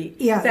Liberty,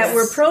 that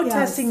were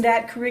protesting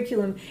that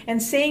curriculum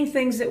and saying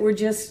things that were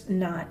just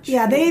not true.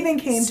 Yeah, they even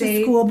came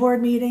to school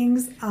board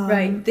meetings.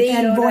 Right.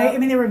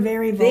 They were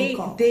very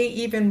vocal. They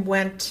even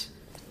went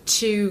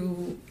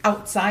to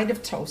outside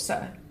of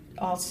Tulsa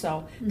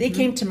also. They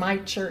came to my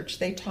church.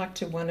 They talked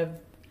to one of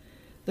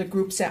the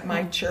groups at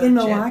my church. In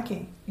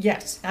Milwaukee?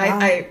 Yes.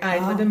 I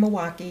live in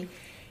Milwaukee.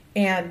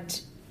 And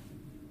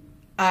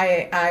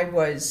I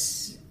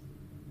was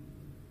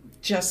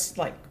just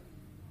like,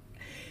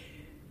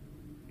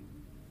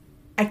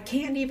 I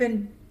can't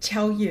even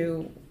tell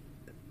you,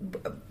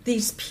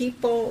 these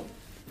people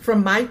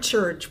from my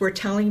church were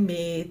telling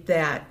me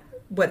that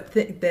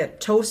that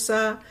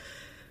Tulsa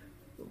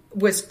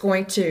was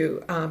going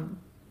to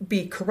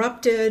be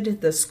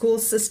corrupted, the school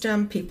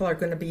system, people are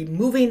going to be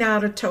moving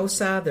out of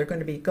Tulsa, they're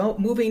going to be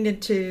moving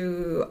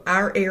into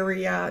our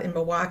area in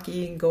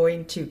Milwaukee and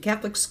going to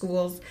Catholic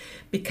schools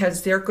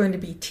because they're going to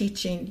be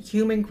teaching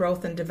human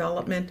growth and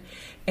development,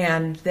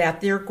 and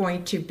that they're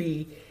going to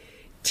be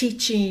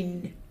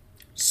teaching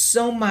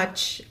so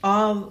much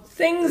all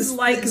things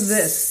like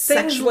this.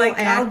 Things like,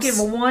 I'll give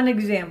one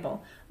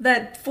example.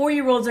 That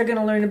 4-year-olds are going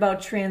to learn about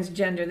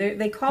transgender.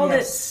 They called it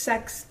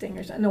sexting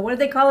or something. No, what did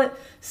they call it?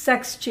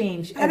 Sex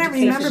change. I don't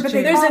remember, but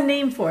there's a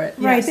name for it.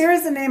 Right, there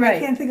is a name. I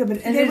can't think of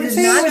it. And it is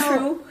not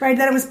true. Right,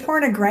 that it was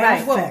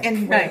pornographic.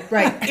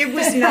 Right. It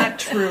was not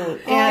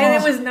true.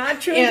 And it was not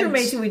true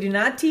information. We do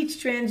not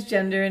teach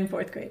transgender in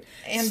 4th grade.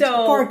 And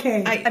so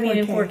 4K.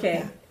 In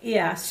 4K.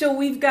 Yeah. So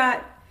we've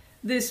got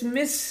this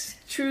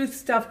mistruth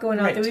stuff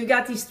going on. We've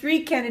got these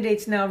 3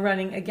 candidates now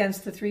running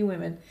against the 3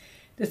 women.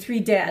 The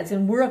 3 dads,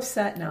 and we're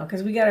upset now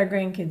because we got our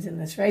grandkids in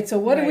this, right? So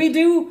what do we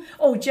do?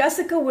 Oh,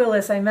 Jessica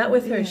Willis, I met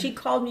with her. Yeah. She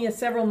called me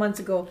several months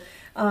ago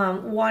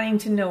wanting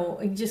to know,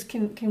 just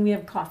can we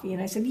have coffee?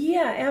 And I said,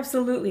 yeah,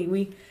 absolutely.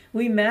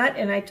 We met,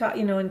 and I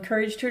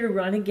encouraged her to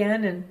run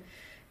again, and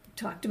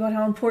talked about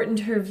how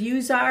important her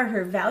views are,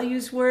 her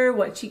values were,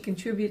 what she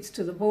contributes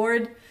to the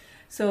board.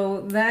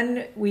 So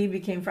then we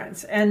became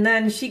friends. And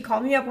then she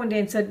called me up one day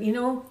and said,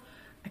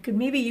 I could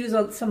maybe use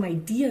some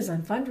ideas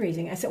on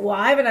fundraising. I said, well,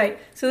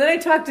 so then I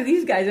talked to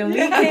these guys, and we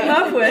came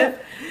up with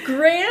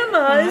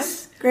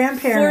grandmas.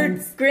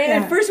 Grandparents.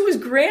 At first it was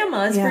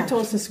grandmas for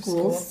Tulsa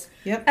schools.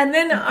 Yep. And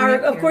then,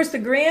 of course, the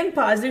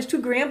grandpas, there's 2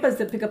 grandpas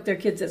that pick up their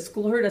kids at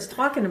school, heard us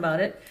talking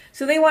about it.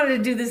 So they wanted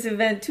to do this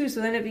event, too.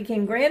 So then it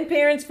became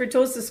grandparents for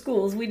Tulsa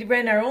schools. We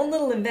ran our own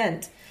little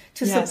event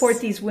to support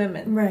these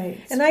women. Right.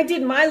 And I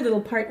did my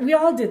little part. We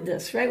all did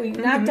this, right? We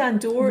knocked on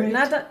doors.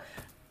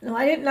 No,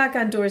 I didn't knock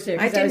on doors there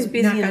because I was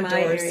busy in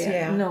my area.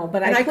 Yeah. No,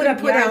 but I put couldn't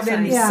put out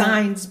any signs.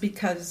 signs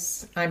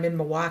because I'm in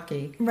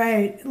Milwaukee.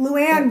 Right.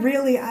 Luann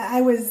really,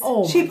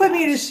 she put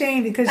me to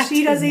shame because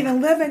she doesn't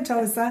even live in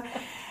Tulsa.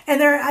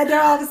 And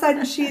they're all of a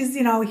sudden she's,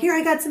 here,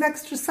 I got some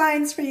extra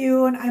signs for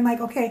you. And I'm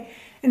like, okay.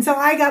 And so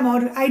I got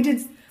motivated. I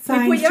did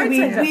signs.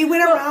 We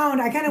went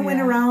around. I kind of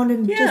went around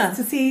and just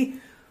to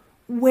see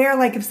where,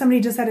 like, if somebody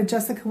just had a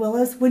Jessica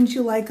Willis, wouldn't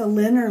you like a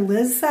Lynn or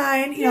Liz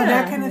sign?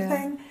 That kind of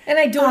thing. And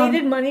I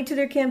donated money to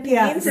their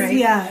campaigns.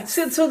 Yeah.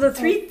 So the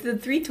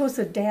three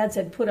Tulsa dads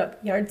had put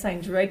up yard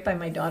signs right by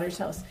my daughter's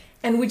house,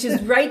 and which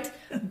is right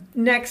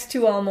next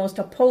to almost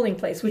a polling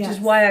place, which is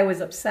why I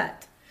was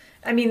upset.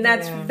 I mean,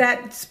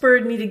 that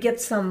spurred me to get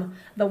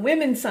the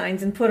women's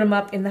signs and put them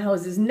up in the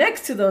houses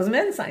next to those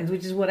men's signs,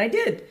 which is what I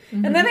did.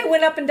 Mm-hmm. And then I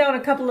went up and down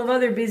a couple of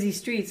other busy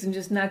streets and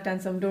just knocked on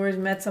some doors,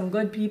 met some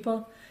good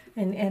people.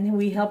 And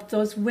we helped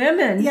those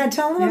women. Yeah,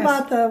 tell them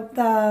about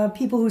the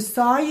people who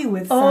saw you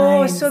with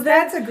signs. Oh, so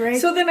that's a great...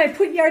 So then I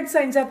put yard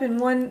signs up in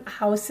one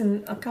house,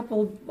 and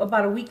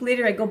about a week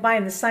later, I go by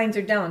and the signs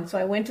are down. So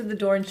I went to the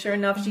door, and sure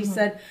enough, she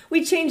said,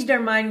 we changed our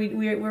mind.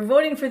 We're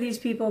voting for these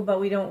people, but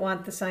we don't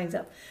want the signs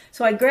up.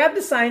 So I grabbed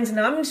the signs, and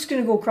I'm just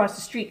going to go across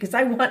the street because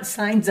I want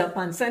signs up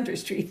on Center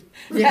Street.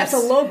 That's a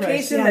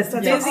location that's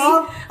busy.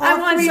 I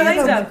want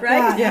signs up,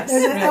 right? Yeah. Yes.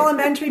 There's an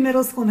elementary,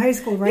 middle school, and high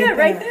school right there.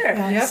 Yeah, right there.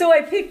 Yeah. Yep. So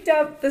I picked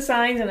up the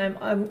signs, and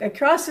I'm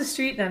across the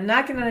street, and I'm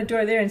knocking on a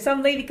door there, and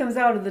some lady comes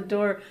out of the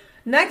door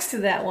next to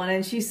that one,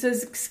 and she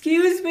says,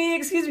 excuse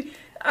me,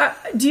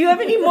 do you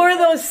have any more of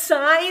those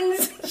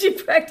signs? She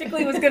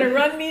practically was going to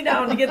run me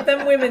down to get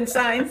them women's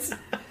signs.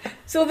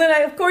 So then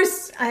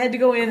I had to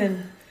go in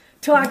and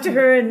talk to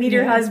her and meet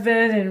her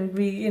husband, and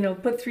we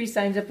put 3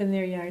 signs up in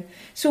their yard.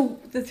 So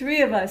the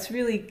 3 of us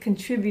really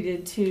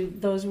contributed to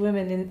those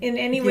women in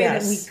any way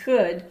that we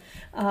could.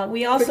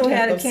 We also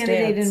had a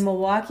candidate in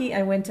Milwaukee.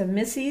 I went to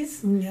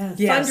Missy's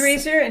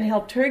fundraiser and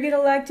helped her get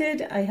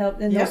elected. I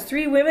helped, and those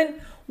 3 women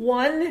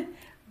won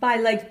by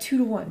like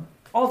 2-1.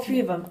 All 3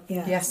 of them.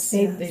 Yes,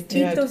 they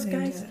beat those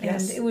guys,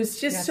 and it was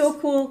just so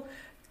cool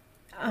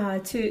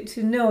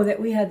to know that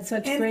we had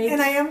such great.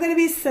 And I am going to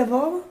be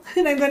civil,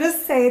 and I'm going to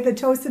say the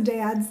Tulsa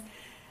dads.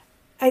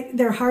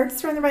 their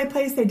hearts were in the right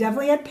place. They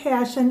definitely had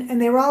passion,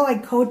 and they were all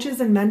like coaches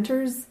and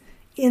mentors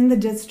in the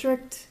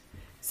district.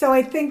 So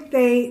I think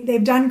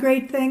they've done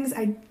great things.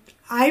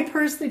 I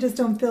personally just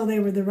don't feel they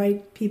were the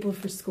right people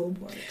for school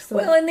board. So.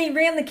 Well, and they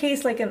ran the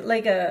case like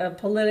a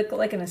political,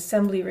 like an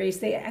assembly race.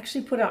 They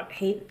actually put out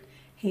hit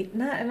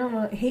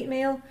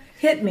mail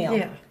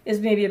is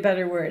maybe a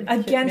better word,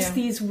 against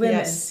these women.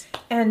 Yes.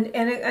 And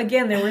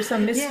again, there were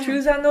some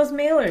mistruths on those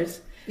mailers.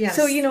 Yes.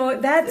 So,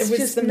 that's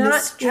just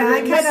not...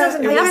 I kind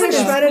of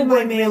shredded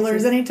my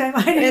mailers anytime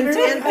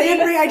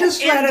I just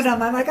shredded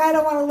them. I'm like, I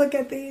don't want to look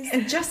at these.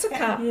 And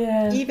Jessica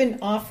even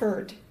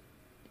offered,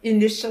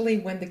 initially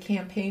when the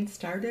campaign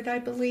started, I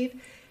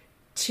believe,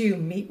 to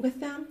meet with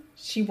them.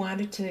 She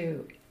wanted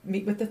to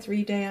meet with the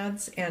three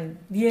dads and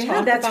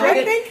talk about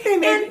right. it.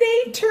 And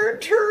they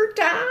turned her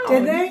down.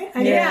 Did they?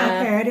 Okay,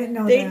 I didn't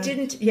know they that.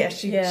 Didn't. Yeah,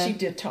 she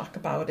did talk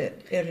about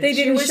it. They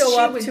didn't show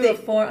up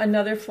to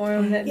another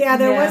forum. There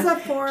was a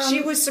forum.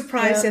 She was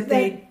surprised that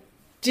they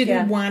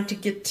didn't want to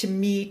get to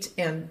meet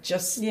and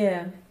just...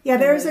 Yeah,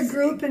 there's a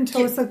group in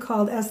Tosa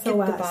called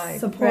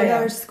SOS, Support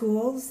Our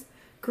Schools.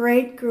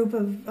 Great group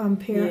of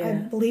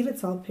parents. I believe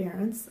it's all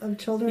parents of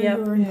children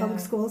who are in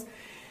public schools.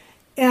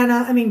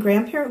 And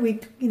grandparent, we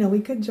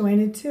could join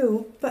it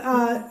too. But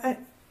I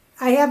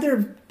have their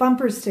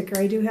bumper sticker.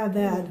 I do have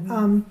that.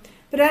 Mm-hmm.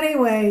 But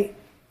anyway,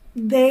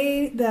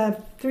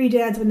 the three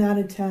dads would not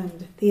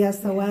attend the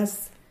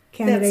SOS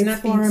candidates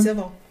That's not forum being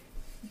civil.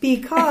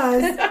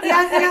 Because I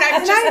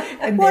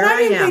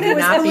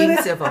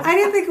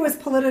didn't think it was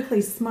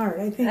politically smart.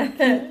 I think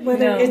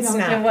it's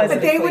not. But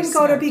they wouldn't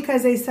go to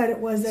because they said it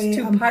was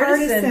a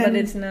partisan. But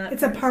it's not.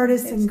 It's a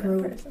partisan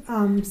group.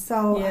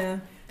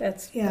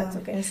 That's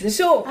okay.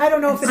 So I don't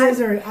know if it is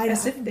or I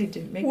don't. If they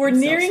didn't make. We're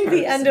nearing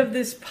the end of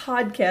this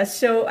podcast,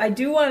 so I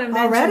do want to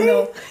mention already.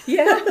 Though,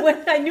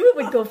 I knew it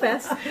would go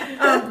fast.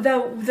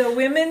 The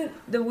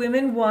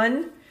women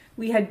won.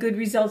 We had good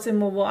results in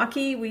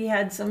Milwaukee. We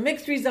had some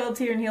mixed results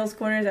here in Hales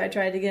Corners. I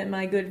tried to get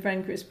my good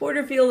friend Chris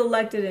Porterfield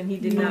elected, and he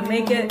did not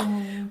make it.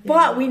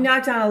 But we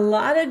knocked on a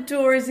lot of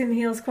doors in the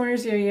Hales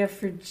Corners area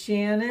for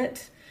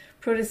Janet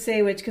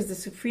Protasewicz, because the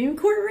Supreme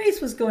Court race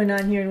was going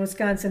on here in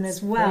Wisconsin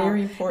as well.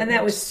 Very important. And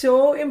that was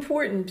so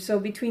important. So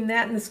between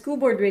that and the school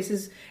board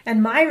races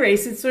and my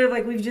race, it's sort of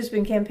like we've just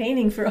been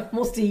campaigning for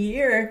almost a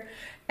year.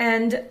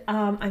 And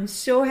I'm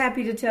so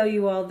happy to tell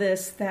you all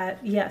this,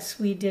 that yes,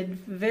 we did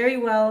very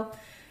well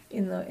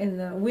in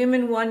the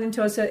women won in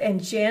Tosa,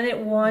 and Janet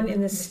won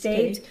in the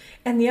state.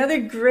 And the other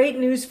great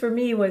news for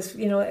me was,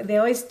 they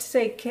always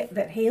say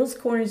that Hales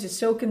Corners is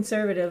so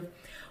conservative.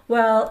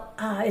 Well,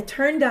 it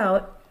turned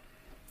out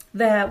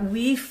that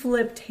we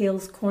flipped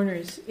Hales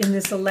Corners in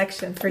this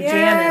election for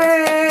Janet.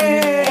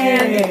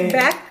 And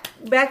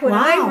back when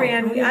I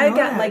ran, I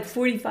got like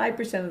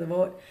 45% of the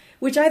vote,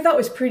 which I thought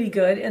was pretty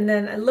good. And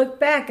then I looked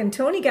back, and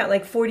Tony got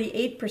like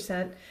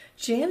 48%.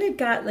 Janet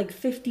got like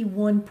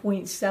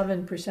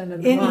 51.7% of the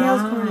vote.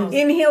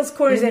 In Hales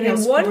Corners. And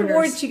in one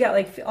ward, she got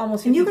like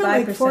almost 55%. And you got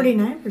like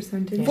 49%,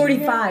 didn't you?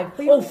 45.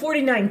 Oh,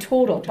 49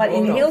 total. But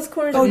in Hales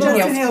Corners. Oh,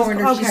 just in Hales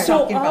Corners. Okay.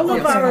 So all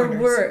of our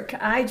work,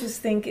 I just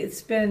think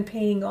it's been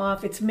paying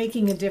off. It's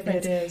making a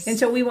difference. It is. And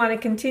so we want to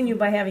continue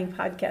by having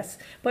podcasts.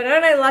 But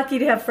aren't I lucky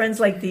to have friends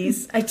like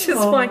these? I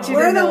just want you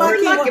to know. We're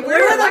the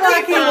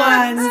lucky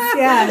ones.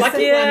 Yes. We're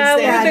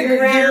the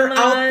grandmas.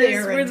 Out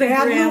there. We're the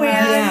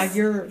grandmas.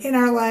 You're in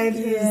our life.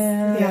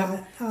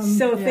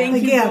 So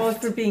thank you both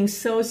for being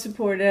so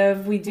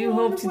supportive. We do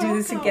hope to do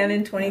this again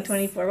in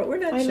 2024, but we're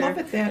not sure. I love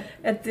it that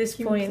at this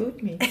point.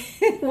 Include me.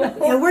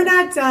 We're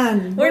not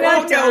done. We're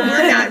not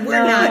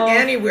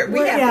anywhere.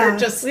 We're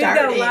just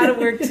starting. We've got a lot of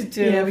work to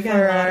do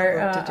for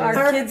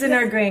our kids and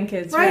our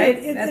grandkids. Right.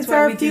 It's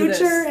our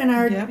future and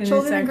our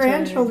children and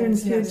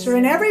grandchildren's future,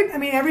 and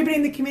everybody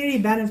in the community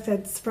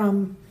benefits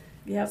from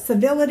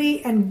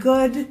civility and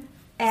good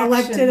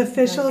elected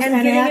officials and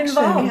getting action.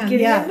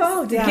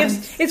 involved.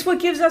 It's what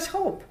gives us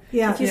hope.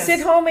 If you sit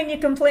home and you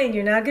complain,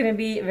 you're not going to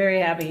be very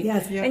happy.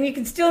 Yes. And you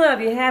can still not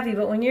be happy,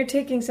 but when you're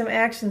taking some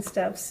action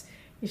steps,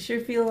 you sure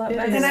feel a lot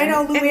better. And I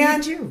know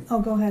Luann. Oh,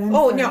 go ahead.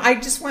 No, I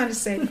just want to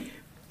say,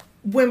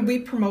 when we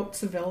promote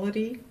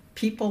civility,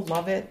 people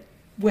love it.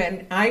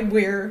 When I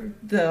wear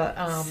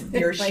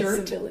your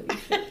shirt, civility.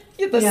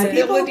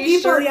 civility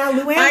shirt.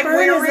 Luann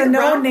Bird is a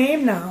known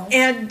name now.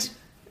 And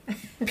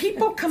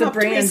people come up to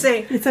me and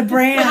say, it's a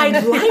brand. I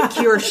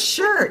like your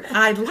shirt.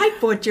 I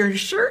like what your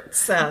shirt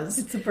says.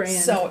 It's a brand.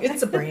 So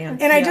it's a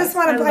brand. And I just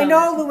want to, I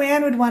know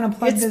Luann would want to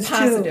plug this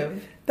positive.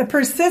 Too. The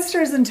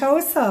Persisters in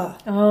Tosa.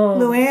 Oh.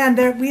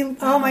 Luann,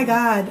 oh my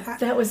God.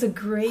 That was a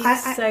great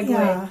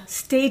segue.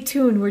 Stay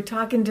tuned. We're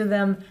talking to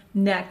them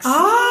next.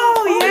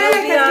 Oh, because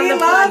we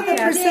love the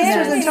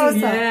Persisters in Tosa.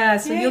 Yeah,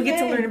 so you'll get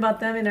to learn about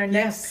them in our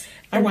next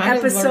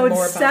episode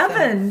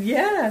 7.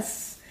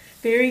 Yes.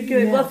 Very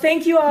good. Yeah. Well,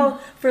 thank you all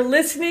for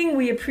listening.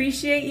 We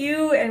appreciate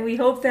you, and we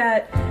hope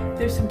that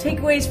there's some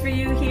takeaways for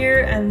you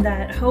here, and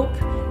that hope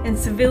and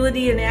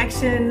civility and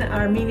action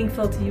are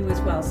meaningful to you as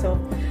well. So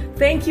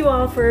thank you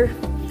all for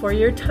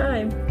your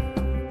time.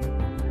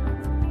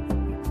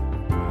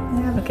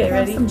 Yeah. Okay,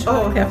 ready? Some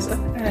chocolate. have some.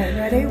 All right,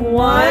 ready?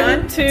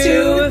 1,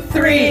 2,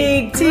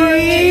 3.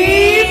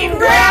 Team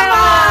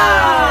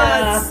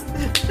Grandmas!